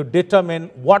to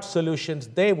determine what solutions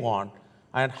they want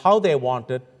and how they want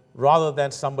it, rather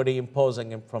than somebody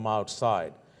imposing it from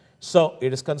outside. So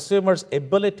it is consumers'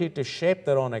 ability to shape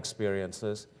their own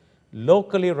experiences,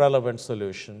 locally relevant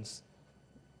solutions,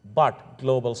 but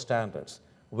global standards.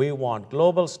 We want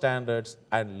global standards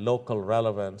and local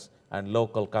relevance and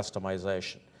local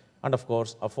customization. And of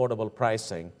course, affordable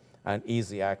pricing and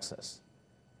easy access.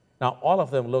 Now, all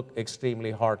of them look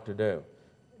extremely hard to do.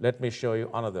 Let me show you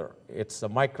another. It's a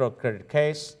microcredit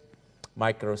case,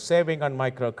 micro saving and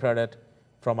microcredit.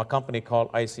 from a company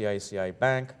called ICICI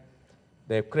Bank.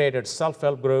 They've created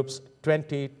self-help groups,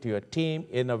 20 to a team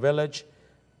in a village,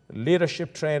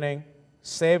 leadership training,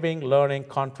 saving, learning,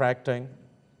 contracting.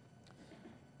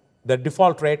 The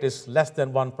default rate is less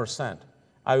than 1%.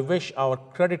 I wish our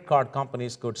credit card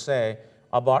companies could say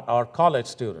about our college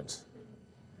students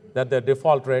that their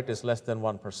default rate is less than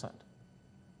 1%.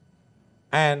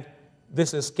 And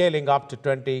this is scaling up to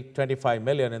 25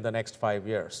 million in the next 5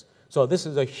 years. So this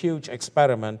is a huge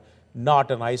experiment,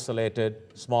 not an isolated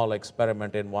small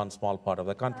experiment in one small part of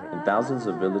the country. In thousands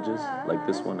of villages like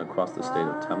this one across the state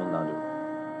of Tamil Nadu,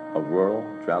 a rural,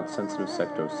 drought-sensitive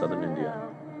sector of southern India,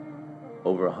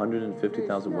 over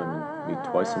 150,000 women meet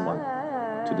twice a month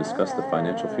to discuss the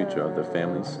financial future of their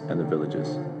families and the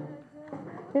villages.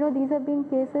 These have been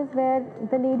cases where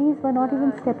the ladies were not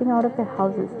even stepping out of their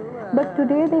houses. But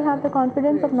today they have the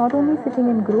confidence of not only sitting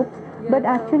in groups, but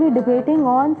actually debating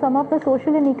on some of the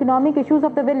social and economic issues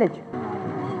of the village.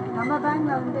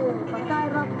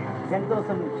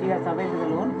 10,000 she has availed the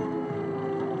loan.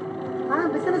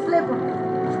 Business level.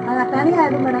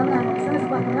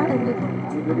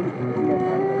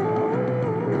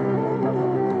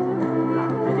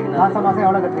 Business மாசம்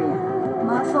எவ்வளோ கட்டுறீங்க?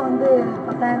 மாசம் வந்து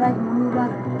 10,000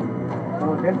 ரூபாய்க்கு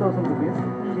 300 10,000 rupees.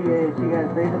 She has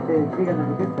paid 300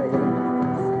 rupees per year.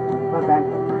 Bank.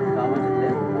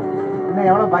 இன்னும்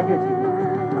எவ்வளோ பாக்கி வச்சிருக்கீங்க?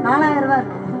 4,000 ரூபாய்.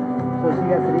 So she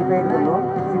has repaid the loan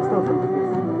 6,000 rupees.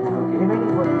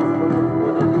 Remaining for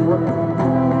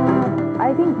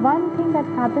I think one thing that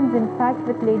happens in fact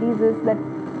with ladies is that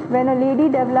when a lady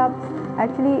develops,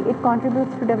 actually it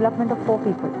contributes to development of 4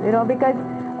 people. Because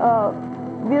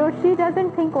she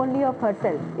doesn't think only of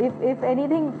herself. If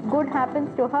anything good happens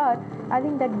to her, I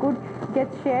think that good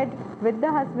gets shared with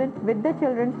the husband, with the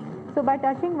children. So by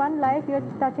touching one life, you're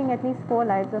touching at least 4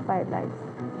 lives or 5 lives.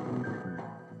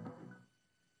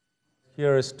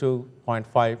 Here is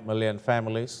 2.5 million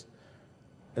families,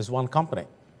 is one company.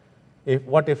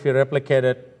 What if you replicate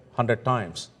it 100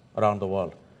 times around the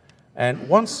world? And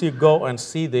once you go and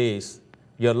see these,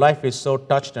 your life is so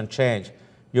touched and changed,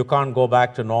 you can't go back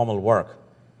to normal work.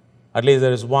 At least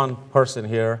there is one person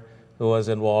here who was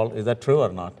involved. Is that true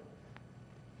or not?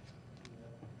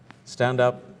 Stand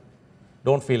up.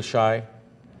 Don't feel shy.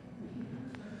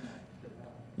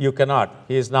 You cannot.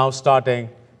 He is now starting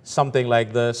something like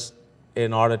this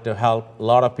in order to help a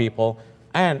lot of people.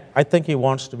 And I think he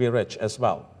wants to be rich as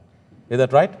well. Is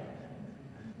that right?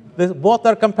 Both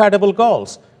are compatible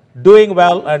goals. Doing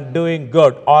well and doing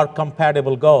good are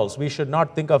compatible goals. We should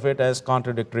not think of it as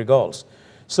contradictory goals.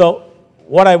 So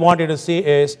what I want you to see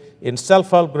is in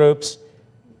self-help groups,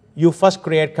 you first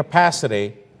create capacity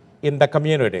in the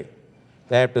community.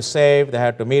 They have to save, they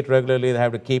have to meet regularly, they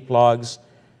have to keep logs.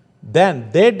 Then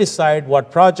they decide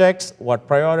what projects, what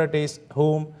priorities,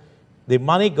 whom. The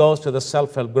money goes to the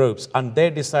self-help groups, and they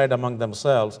decide among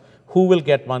themselves who will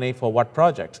get money for what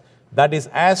projects. That is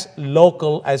as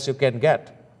local as you can get.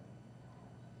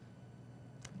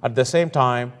 At the same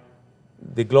time,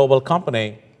 the global company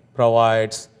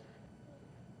provides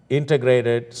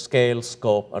integrated scale,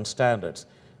 scope, and standards.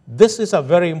 This is a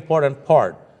very important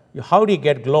part. How do you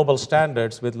get global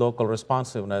standards with local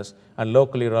responsiveness and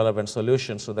locally relevant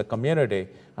solutions to the community?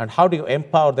 And how do you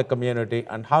empower the community?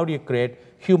 And how do you create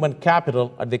human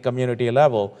capital at the community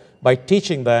level by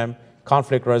teaching them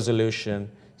conflict resolution,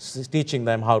 teaching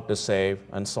them how to save,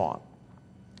 and so on.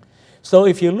 So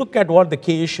if you look at what the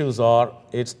key issues are,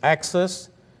 it's access,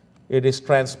 it is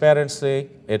transparency,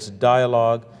 it's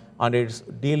dialogue, and it's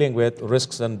dealing with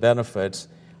risks and benefits.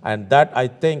 And that, I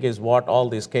think, is what all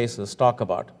these cases talk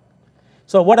about.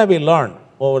 So what have we learned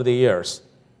over the years?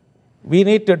 We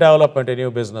need to develop a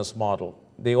new business model.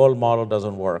 The old model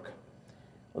doesn't work.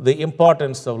 The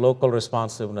importance of local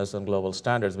responsiveness and global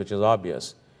standards, which is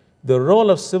obvious. The role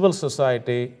of civil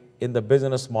society in the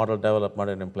business model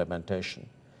development and implementation.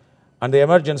 And the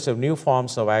emergence of new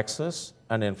forms of access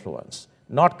and influence.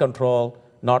 Not control,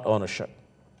 not ownership.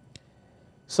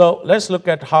 So let's look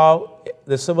at how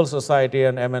the civil society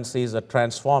and MNCs are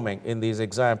transforming in these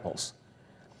examples.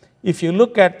 If you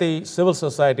look at the civil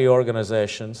society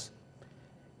organizations,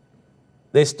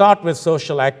 they start with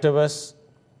social activists,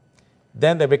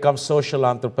 then they become social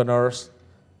entrepreneurs,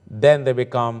 then they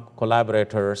become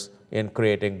collaborators in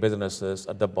creating businesses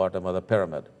at the bottom of the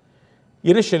pyramid.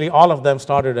 Initially, all of them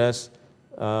started as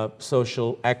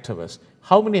social activists.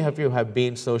 How many of you have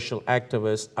been social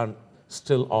activists and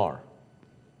still are?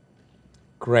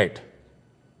 Great,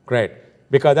 great,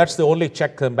 because that's the only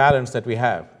check and balance that we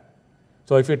have.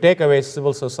 So if you take away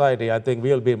civil society, I think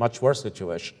we'll be in a much worse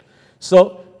situation.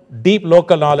 So deep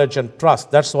local knowledge and trust,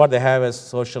 that's what they have as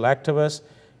social activists.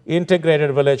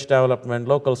 integrated village development,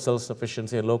 local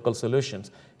self-sufficiency, and local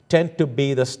solutions tend to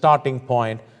be the starting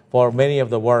point for many of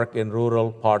the work in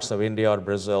rural parts of India or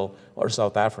Brazil or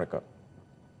South Africa.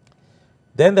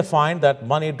 Then they find that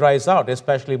money dries out,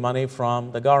 especially money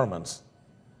from the governments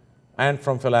and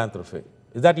from philanthropy.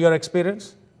 Is that your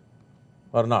experience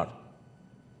or not?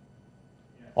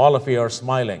 All of you are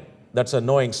smiling. That's a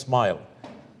knowing smile.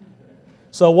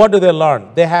 So what do they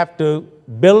learn? They have to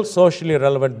build socially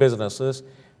relevant businesses.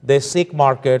 They seek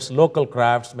markets, local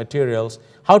crafts, materials,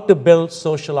 how to build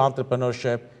social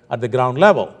entrepreneurship at the ground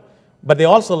level. But they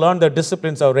also learn the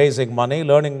disciplines of raising money,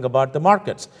 learning about the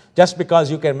markets. Just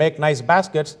because you can make nice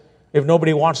baskets, if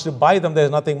nobody wants to buy them, there's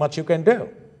nothing much you can do.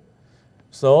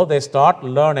 So they start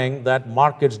learning that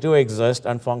markets do exist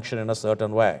and function in a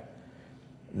certain way.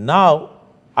 Now,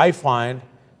 I find,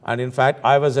 and in fact,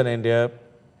 I was in India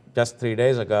just 3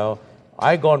 days ago.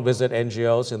 I go and visit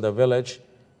NGOs in the village.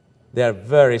 They are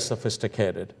very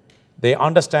sophisticated. They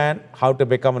understand how to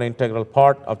become an integral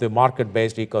part of the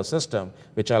market-based ecosystem,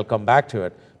 which I'll come back to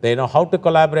it. They know how to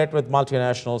collaborate with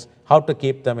multinationals, how to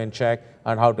keep them in check,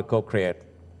 and how to co-create.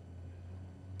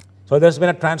 So there's been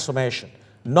a transformation,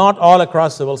 not all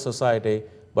across civil society,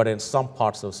 but in some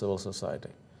parts of civil society.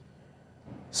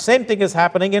 Same thing is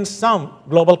happening in some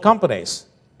global companies.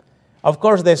 Of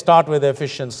course, they start with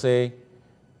efficiency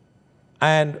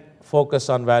and focus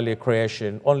on value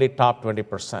creation, only top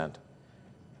 20%.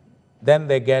 Then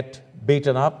they get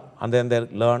beaten up, and then they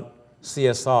learn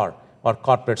CSR, or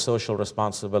corporate social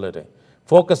responsibility.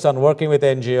 Focus on working with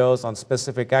NGOs on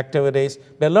specific activities.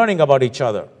 They're learning about each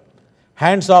other.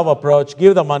 Hands-off approach,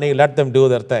 give the money, let them do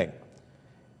their thing.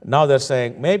 Now they're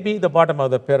saying, maybe the bottom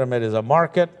of the pyramid is a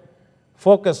market.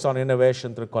 Focus on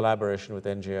innovation through collaboration with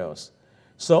NGOs.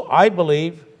 So I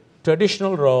believe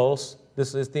traditional roles,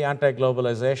 this is the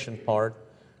anti-globalization part,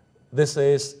 this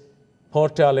is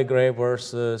Porto Alegre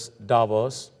versus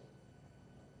Davos,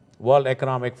 World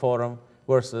Economic Forum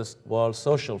versus World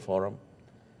Social Forum.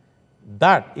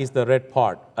 That is the red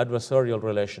part, adversarial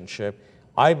relationship.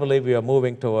 I believe we are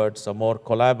moving towards a more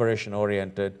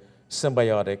collaboration-oriented,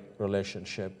 symbiotic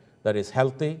relationship that is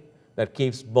healthy, that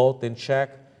keeps both in check,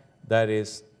 that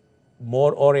is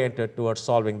more oriented towards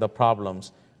solving the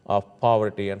problems of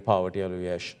poverty and poverty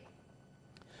alleviation.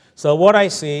 So what I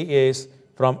see is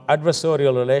from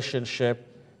adversarial relationship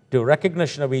to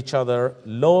recognition of each other,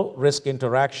 low-risk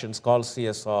interactions called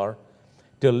CSR,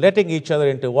 to letting each other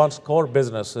into one's core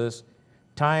businesses,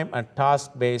 time and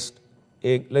task-based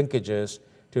linkages,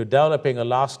 to developing a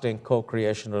lasting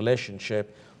co-creation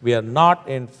relationship. We are not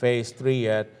in phase 3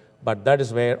 yet, but that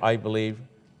is where I believe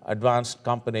advanced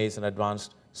companies and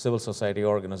advanced civil society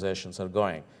organizations are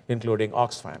going, including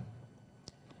Oxfam.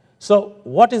 So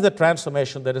what is the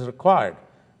transformation that is required?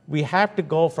 We have to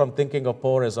go from thinking of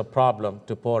poor as a problem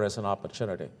to poor as an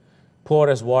opportunity, poor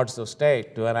as wards of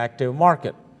state to an active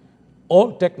market,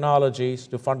 old technologies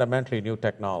to fundamentally new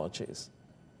technologies.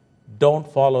 Don't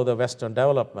follow the Western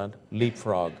development,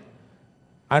 leapfrog.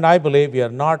 And I believe we are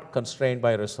not constrained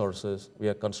by resources, we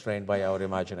are constrained by our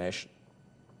imagination.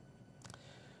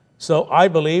 So I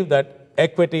believe that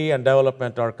equity and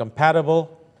development are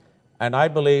compatible, and I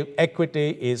believe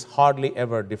equity is hardly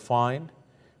ever defined.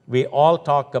 We all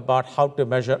talk about how to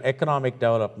measure economic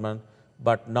development,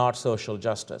 but not social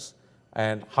justice,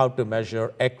 and how to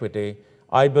measure equity.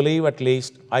 I believe at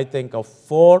least, I think of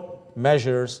 4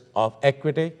 measures of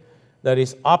equity. There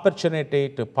is opportunity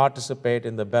to participate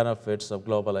in the benefits of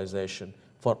globalization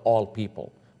for all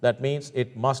people. That means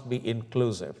it must be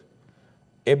inclusive.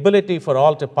 Ability for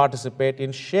all to participate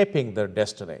in shaping their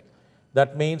destiny.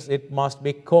 That means it must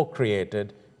be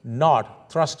co-created,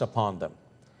 not thrust upon them.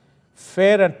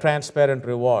 Fair and transparent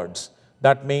rewards.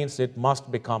 That means it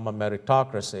must become a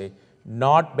meritocracy,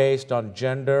 not based on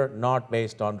gender, not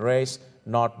based on race,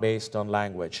 not based on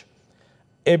language.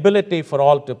 Ability for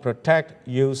all to protect,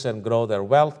 use, and grow their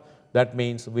wealth. That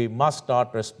means we must start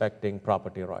respecting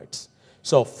property rights.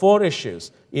 So 4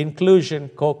 issues: inclusion,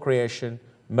 co-creation,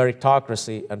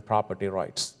 meritocracy, and property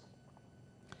rights.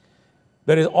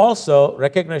 There is also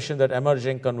recognition that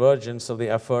emerging convergence of the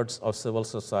efforts of civil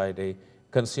society,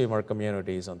 consumer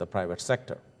communities, and the private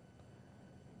sector.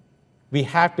 We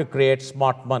have to create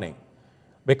smart money,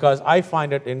 because I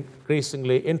find it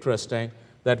increasingly interesting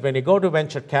that when you go to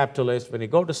venture capitalists, when you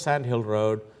go to Sand Hill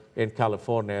Road in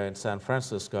California, in San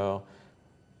Francisco,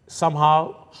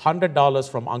 somehow $100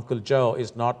 from Uncle Joe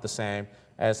is not the same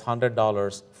as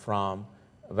 $100 from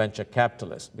a venture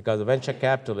capitalist, because the venture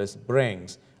capitalist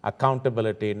brings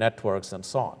accountability, networks, and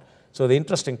so on. So the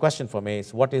interesting question for me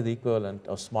is, what is the equivalent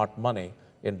of smart money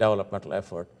in developmental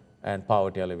effort and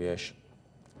poverty alleviation?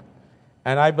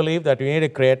 And I believe that we need to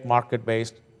create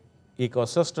market-based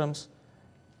ecosystems.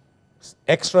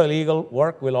 Extra legal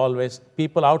work will always,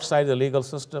 people outside the legal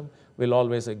system will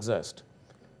always exist.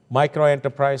 Micro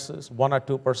enterprises, 1 or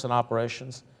 2%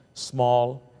 operations,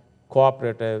 small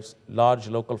cooperatives, large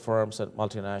local firms and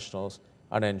multinationals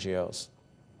and NGOs.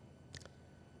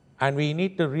 And we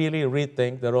need to really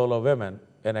rethink the role of women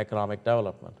in economic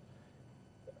development.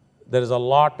 There is a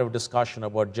lot of discussion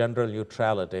about gender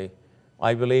neutrality.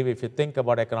 I believe if you think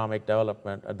about economic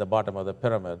development at the bottom of the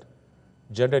pyramid,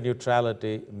 gender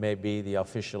neutrality may be the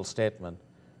official statement.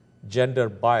 Gender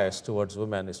bias towards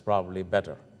women is probably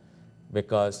better,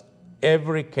 because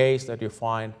every case that you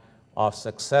find of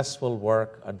successful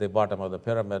work at the bottom of the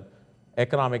pyramid,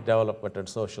 economic development and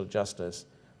social justice,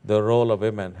 the role of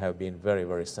women have been very,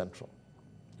 very central.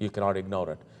 You cannot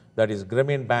ignore it. That is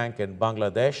Grameen Bank in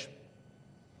Bangladesh,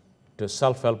 to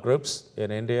self-help groups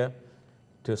in India,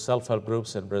 to self-help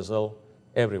groups in Brazil,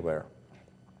 everywhere.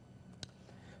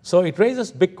 So it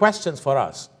raises big questions for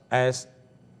us as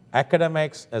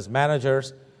academics, as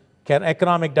managers. Can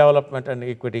economic development and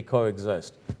equity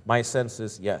coexist? My sense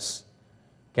is yes.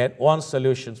 Can one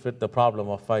solution fit the problem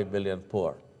of 5 billion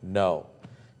poor? No.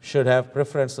 Should have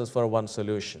preferences for one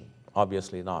solution?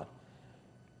 Obviously not.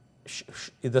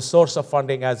 Is the source of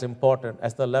funding as important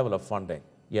as the level of funding?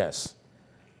 Yes.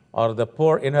 Are the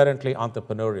poor inherently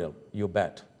entrepreneurial? You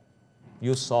bet.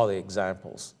 You saw the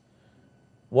examples.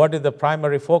 What is the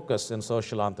primary focus in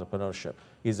social entrepreneurship?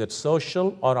 Is it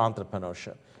social or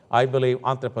entrepreneurship? I believe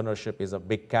entrepreneurship is a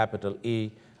big capital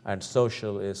E and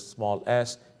social is small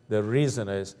s. The reason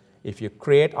is if you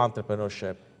create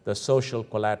entrepreneurship, the social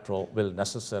collateral will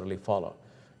necessarily follow.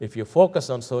 If you focus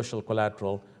on social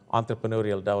collateral,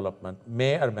 entrepreneurial development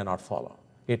may or may not follow.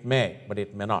 It may, but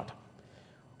it may not.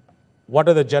 What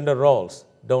are the gender roles?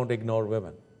 Don't ignore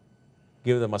women.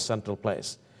 Give them a central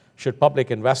place. Should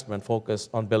public investment focus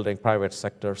on building private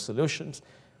sector solutions?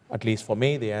 At least for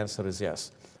me, the answer is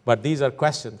yes. But these are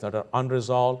questions that are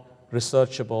unresolved,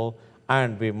 researchable,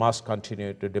 and we must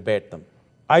continue to debate them.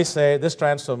 I say this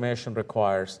transformation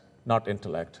requires not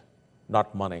intellect,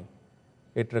 not money.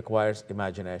 It requires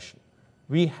imagination.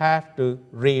 We have to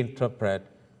reinterpret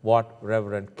what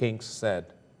Reverend King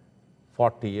said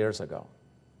 40 years ago.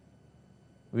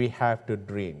 We have to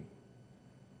dream.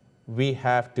 We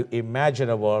have to imagine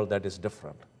a world that is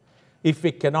different. If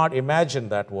we cannot imagine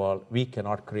that world, we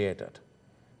cannot create it.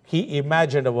 He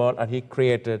imagined a world and he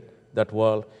created that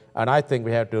world, and I think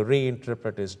we have to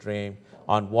reinterpret his dream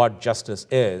on what justice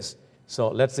is. So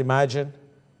let's imagine,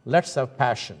 let's have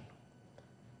passion,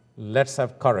 let's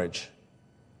have courage,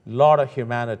 lot of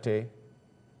humanity,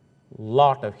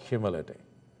 lot of humility.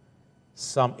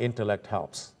 Some intellect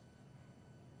helps,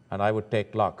 and I would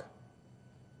take luck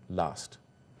last.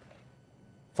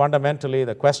 Fundamentally,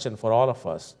 the question for all of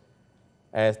us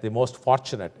as the most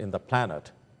fortunate in the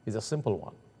planet is a simple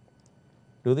one.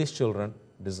 Do these children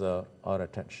deserve our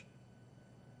attention?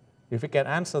 If we can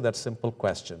answer that simple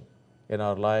question in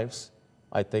our lives,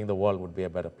 I think the world would be a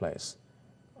better place.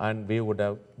 And we would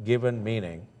have given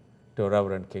meaning to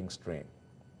Reverend King's dream.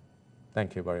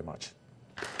 Thank you very much.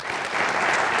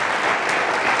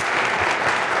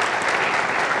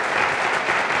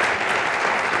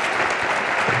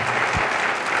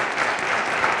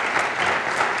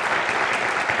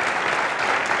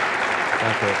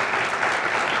 Thank you.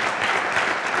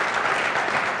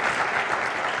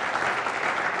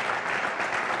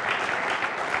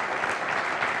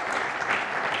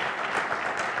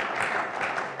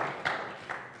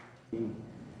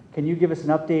 Can you give us an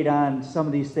update on some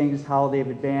of these things, how they've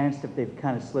advanced, if they've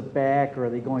kind of slipped back, or are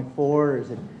they going forward? Or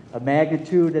is it a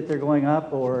magnitude that they're going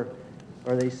up, or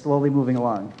are they slowly moving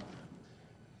along?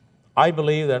 I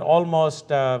believe that almost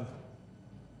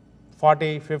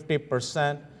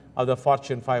 40–50% of the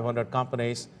Fortune 500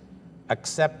 companies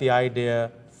accept the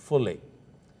idea fully.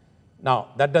 Now,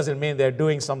 that doesn't mean they're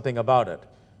doing something about it,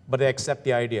 but they accept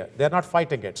the idea. They're not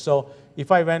fighting it. So if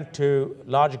I went to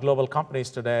large global companies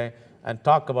today and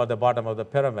talk about the bottom of the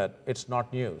pyramid, it's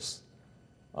not news.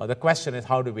 The question is,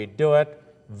 how do we do it?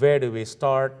 Where do we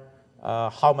start?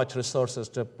 How much resources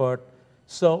to put?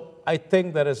 So I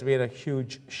think there has been a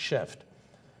huge shift.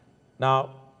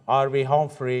 Now, are we home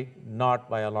free? Not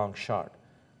by a long shot.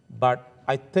 But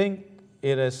I think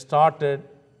it has started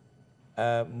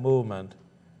a movement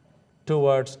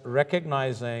towards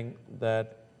recognizing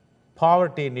that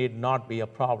poverty need not be a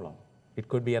problem. It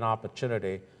could be an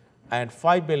opportunity. And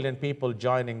 5 billion people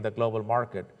joining the global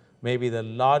market may be the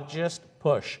largest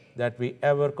push that we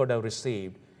ever could have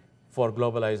received for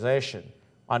globalization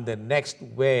on the next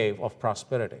wave of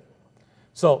prosperity.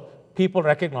 So people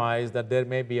recognize that there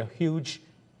may be a huge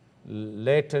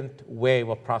latent wave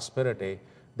of prosperity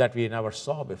that we never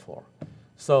saw before.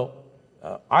 So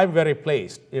I'm very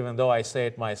pleased, even though I say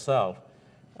it myself,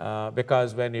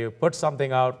 because when you put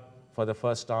something out for the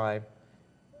first time,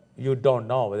 you don't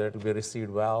know whether it will be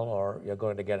received well or you're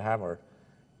going to get hammered.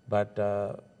 But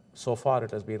so far,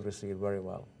 it has been received very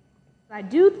well. I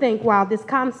do think while this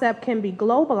concept can be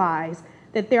globalized,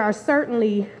 that there are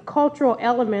certainly cultural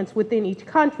elements within each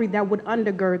country that would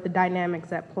undergird the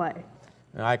dynamics at play.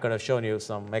 And I could have shown you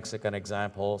some Mexican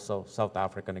examples, so South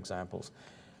African examples.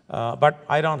 But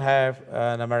I don't have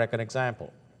an American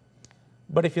example.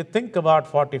 But if you think about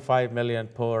 45 million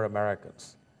poor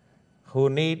Americans who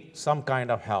need some kind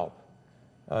of help,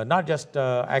 not just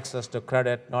access to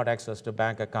credit, not access to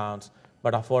bank accounts,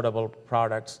 but affordable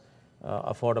products,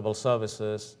 affordable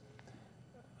services,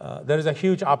 there is a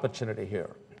huge opportunity here.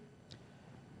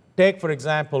 Take, for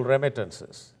example,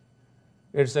 remittances.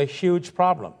 It's a huge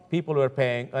problem. People are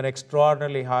paying an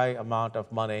extraordinarily high amount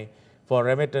of money for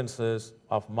remittances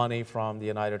of money from the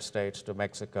United States to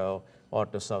Mexico or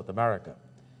to South America.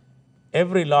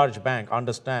 Every large bank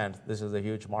understands this is a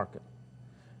huge market.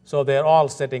 So they're all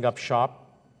setting up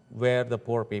shop where the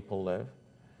poor people live.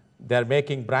 They're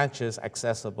making branches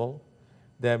accessible.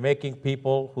 They're making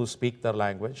people who speak their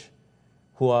language,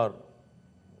 who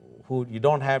you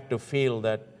don't have to feel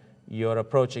that you're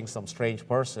approaching some strange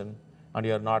person and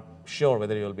you're not sure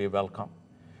whether you'll be welcome.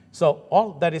 So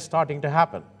all that is starting to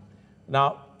happen.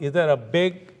 Now, is there a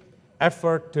big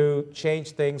effort to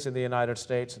change things in the United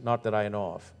States? Not that I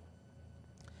know of.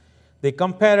 The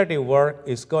comparative work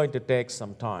is going to take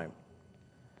some time,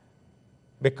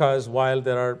 because while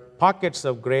there are pockets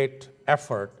of great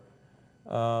effort,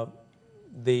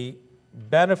 the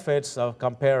benefits of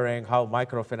comparing how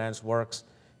microfinance works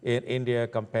in India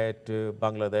compared to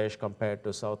Bangladesh, compared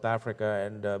to South Africa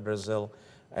and Brazil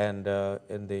and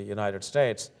in the United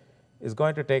States is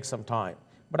going to take some time.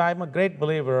 But I'm a great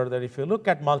believer that if you look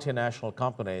at multinational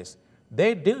companies,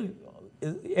 they do,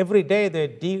 every day they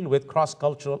deal with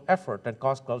cross-cultural effort and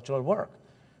cross-cultural work.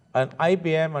 An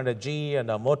IBM and a GE and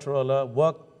a Motorola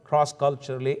work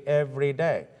cross-culturally every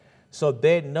day. So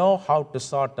they know how to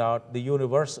sort out the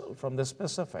universal from the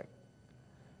specific.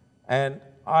 And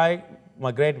I'm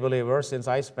a great believer, since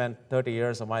I spent 30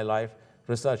 years of my life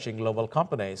researching global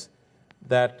companies,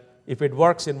 that if it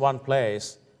works in one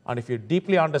place, and if you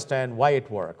deeply understand why it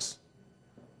works,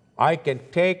 I can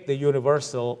take the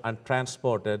universal and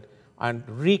transport it and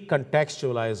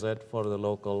recontextualize it for the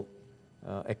local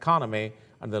economy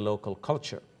and the local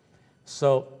culture.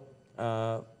 So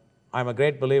I'm a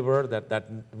great believer that that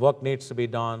work needs to be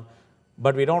done,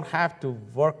 but we don't have to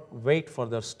wait for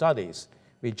the studies.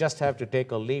 We just have to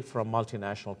take a leaf from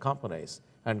multinational companies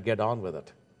and get on with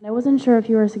it. I wasn't sure if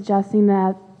you were suggesting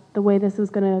that the way this was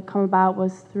going to come about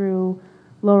was through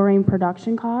lowering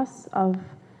production costs of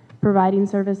providing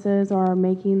services or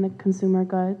making the consumer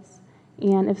goods.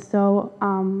 And if so,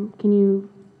 can you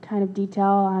kind of detail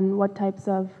on what types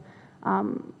of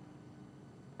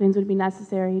things would be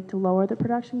necessary to lower the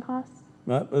production costs?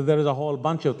 There is a whole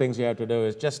bunch of things you have to do.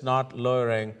 It's just not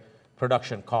lowering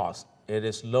production costs. It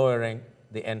is lowering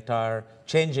the entire,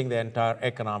 changing the entire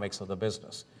economics of the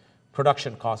business.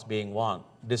 Production costs being one,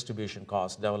 distribution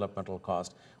costs, developmental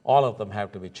costs, all of them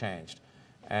have to be changed.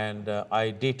 And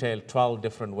I detailed 12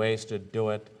 different ways to do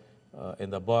it in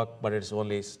the book, but it's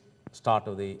only start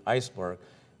of the iceberg,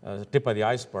 tip of the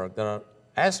iceberg.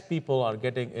 As people are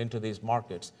getting into these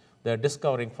markets, they're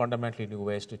discovering fundamentally new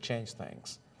ways to change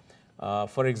things.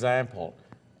 For example,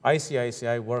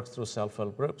 ICICI works through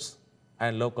self-help groups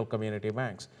and local community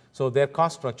banks. So their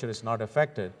cost structure is not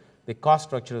affected. The cost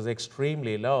structure is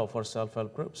extremely low for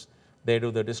self-help groups. They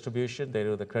do the distribution, they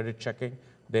do the credit checking,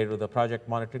 they do the project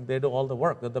monitoring, they do all the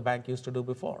work that the bank used to do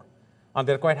before. And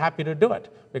they're quite happy to do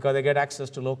it because they get access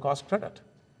to low-cost credit.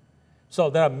 So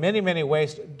there are many, many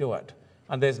ways to do it,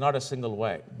 and there's not a single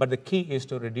way. But the key is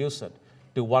to reduce it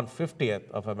to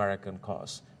 1/50th of American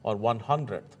costs or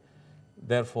 100th.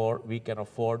 Therefore, we can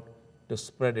afford to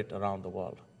spread it around the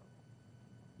world.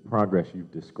 Progress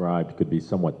you've described could be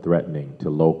somewhat threatening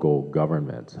to local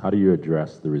governments. How do you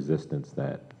address the resistance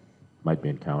that might be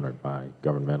encountered by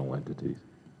governmental entities?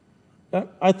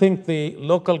 I think the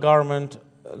local government,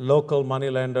 local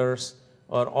moneylenders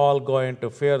are all going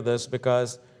to fear this,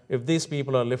 because if these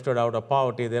people are lifted out of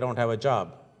poverty, they don't have a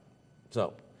job.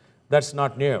 So that's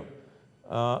not new.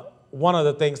 One of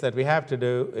the things that we have to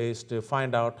do is to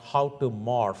find out how to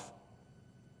morph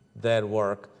their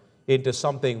work into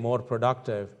something more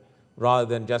productive rather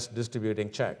than just distributing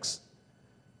checks.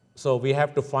 So we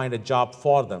have to find a job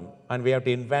for them, and we have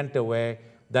to invent a way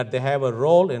that they have a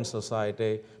role in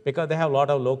society because they have a lot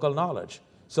of local knowledge.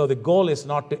 So the goal is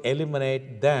not to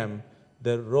eliminate them.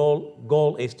 The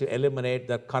goal is to eliminate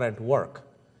the current work,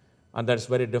 and that's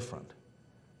very different.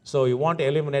 So you want to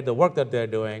eliminate the work that they're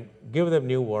doing, give them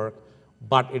new work,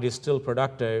 but it is still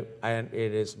productive and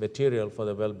it is material for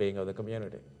the well-being of the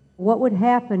community. What would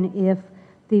happen if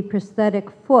the prosthetic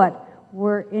foot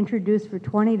were introduced for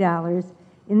 $20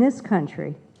 in this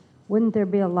country? Wouldn't there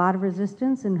be a lot of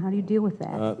resistance, and how do you deal with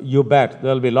that? You bet.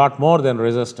 There'll be a lot more than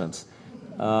resistance.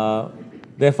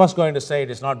 They're first going to say it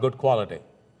is not good quality,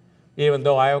 even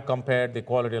though I have compared the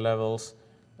quality levels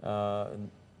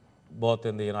both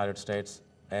in the United States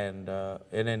and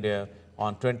in India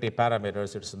on 20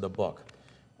 parameters. It's in the book.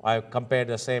 I compared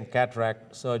the same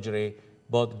cataract surgery,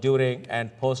 both during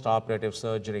and post-operative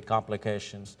surgery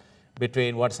complications,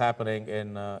 between what's happening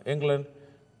in England,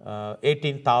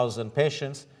 18,000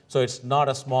 patients, so it's not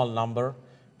a small number,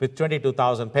 with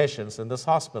 22,000 patients in this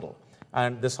hospital.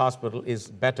 And this hospital is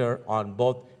better on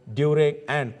both during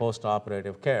and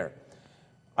post-operative care.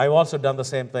 I've also done the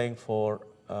same thing for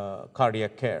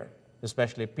cardiac care,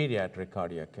 especially pediatric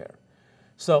cardiac care.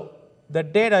 So the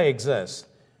data exists,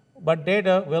 but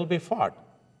data will be fought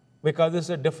because this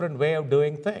is a different way of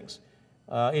doing things.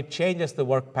 It changes the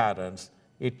work patterns.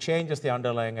 It changes the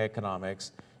underlying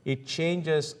economics. It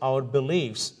changes our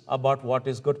beliefs about what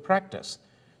is good practice.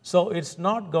 So it's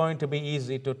not going to be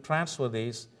easy to transfer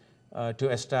these to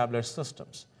established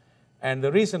systems. And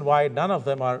the reason why none of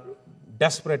them are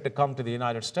desperate to come to the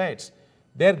United States,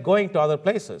 they're going to other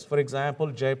places. For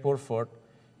example, Jaipur Foot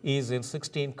is in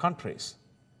 16 countries.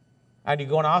 And you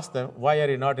go and ask them, why are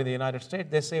you not in the United States?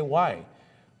 They say, why?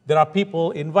 There are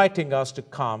people inviting us to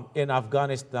come in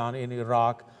Afghanistan, in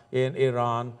Iraq, in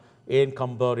Iran, in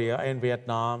Cambodia, in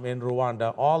Vietnam, in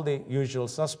Rwanda, all the usual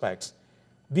suspects.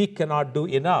 We cannot do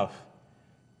enough.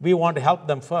 We want to help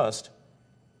them first.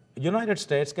 The United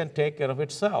States can take care of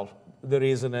itself. The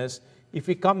reason is, if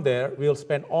we come there, we'll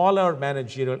spend all our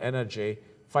managerial energy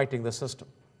fighting the system.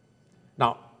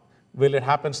 Now, will it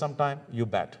happen sometime? You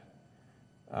bet.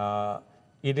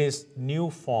 It is new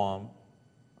form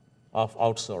of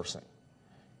outsourcing.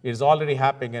 It is already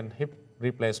happening in hip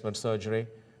replacement surgery.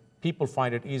 People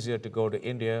find it easier to go to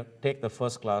India, take the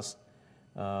first class,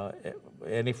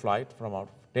 any flight from out,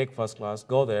 take first class,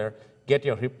 go there, get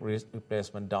your hip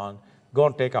replacement done, go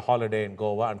and take a holiday in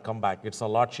Goa and come back. It's a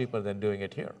lot cheaper than doing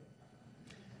it here.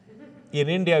 In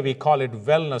India, we call it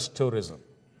wellness tourism.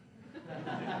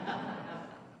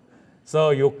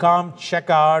 So you come, check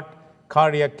out,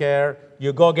 cardiac care,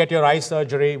 you go get your eye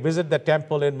surgery, visit the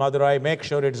temple in Madurai, make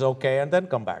sure it's okay, and then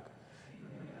come back.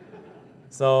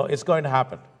 So it's going to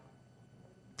happen,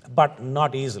 but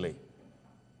not easily.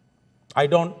 I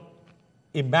don't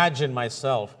imagine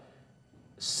myself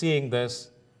seeing this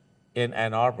in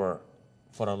Ann Arbor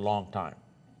for a long time.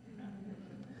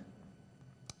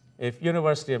 If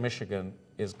University of Michigan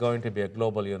is going to be a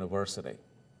global university,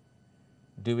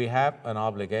 do we have an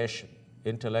obligation,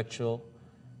 intellectual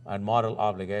and moral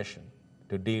obligation,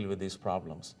 to deal with these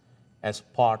problems as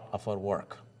part of our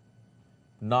work,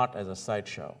 not as a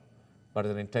sideshow, but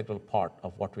as an integral part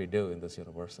of what we do in this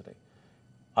university?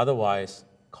 Otherwise,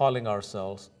 calling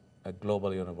ourselves a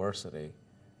global university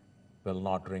will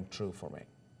not ring true for me.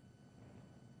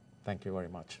 Thank you very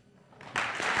much.